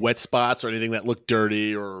never any wet spots or anything that looked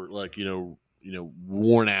dirty or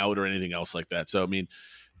worn out or anything else like that. So, I mean,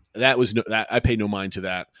 that I pay no mind to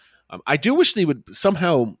that. I do wish they would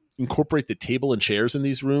somehow incorporate the table and chairs in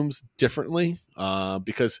these rooms differently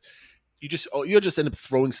because you'll just end up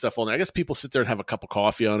throwing stuff on there. I guess people sit there and have a cup of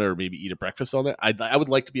coffee on it or maybe eat a breakfast on it. I would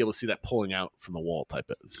like to be able to see that pulling out from the wall type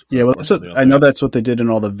of. Yeah, well, I know that's what they did in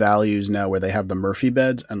all the values now where they have the Murphy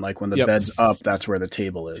beds and when the bed's up, that's where the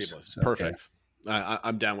table is. So, perfect. Okay.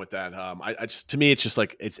 I'm down with that. To me, it's just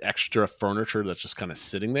it's extra furniture that's just kind of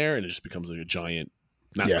sitting there and it just becomes like a giant,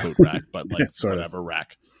 not coat rack, but whatever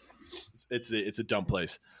rack. It's a dumb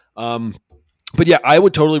place. But yeah, I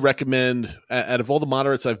would totally recommend. Out of all the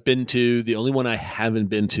moderates I've been to, the only one I haven't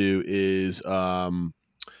been to is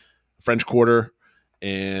French Quarter,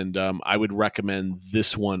 and I would recommend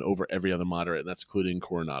this one over every other moderate, and that's including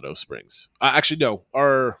Coronado Springs.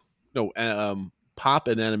 Pop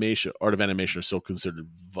and Animation, Art of Animation are still considered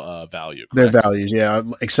value. Correct? They're values, yeah,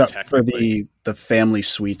 except for the family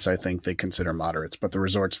suites. I think they consider moderates, but the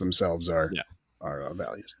resorts themselves are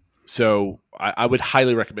values. So I would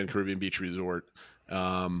highly recommend Caribbean Beach Resort.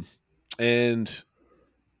 And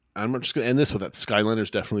I'm just going to end this with that. Skyliner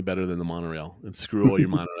is definitely better than the monorail. And screw all your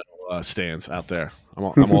monorail stands out there. I'm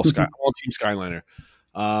all Team Skyliner.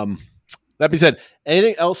 That being said,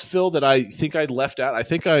 anything else, Phil, that I think I left out? I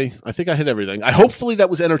think I hit everything. Hopefully that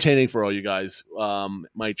was entertaining for all you guys.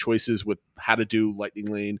 My choices with how to do Lightning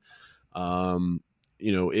Lane.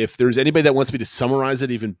 If there's anybody that wants me to summarize it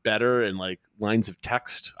even better in lines of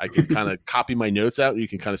text, I can kind of copy my notes out and you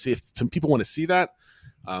can kind of see. If some people want to see that,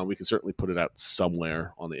 we can certainly put it out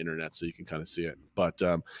somewhere on the internet so you can kind of see it. But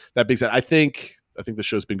that being said, I think the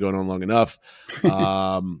show's been going on long enough.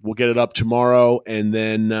 We'll get it up tomorrow, and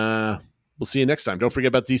then we'll see you next time. Don't forget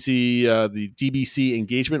about the DBC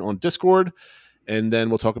engagement on Discord. And then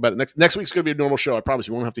we'll talk about it next week's going to be a normal show. I promise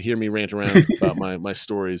you won't have to hear me rant around about my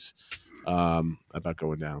stories about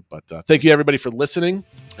going down. But thank you everybody for listening,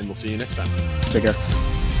 and we'll see you next time. Take care.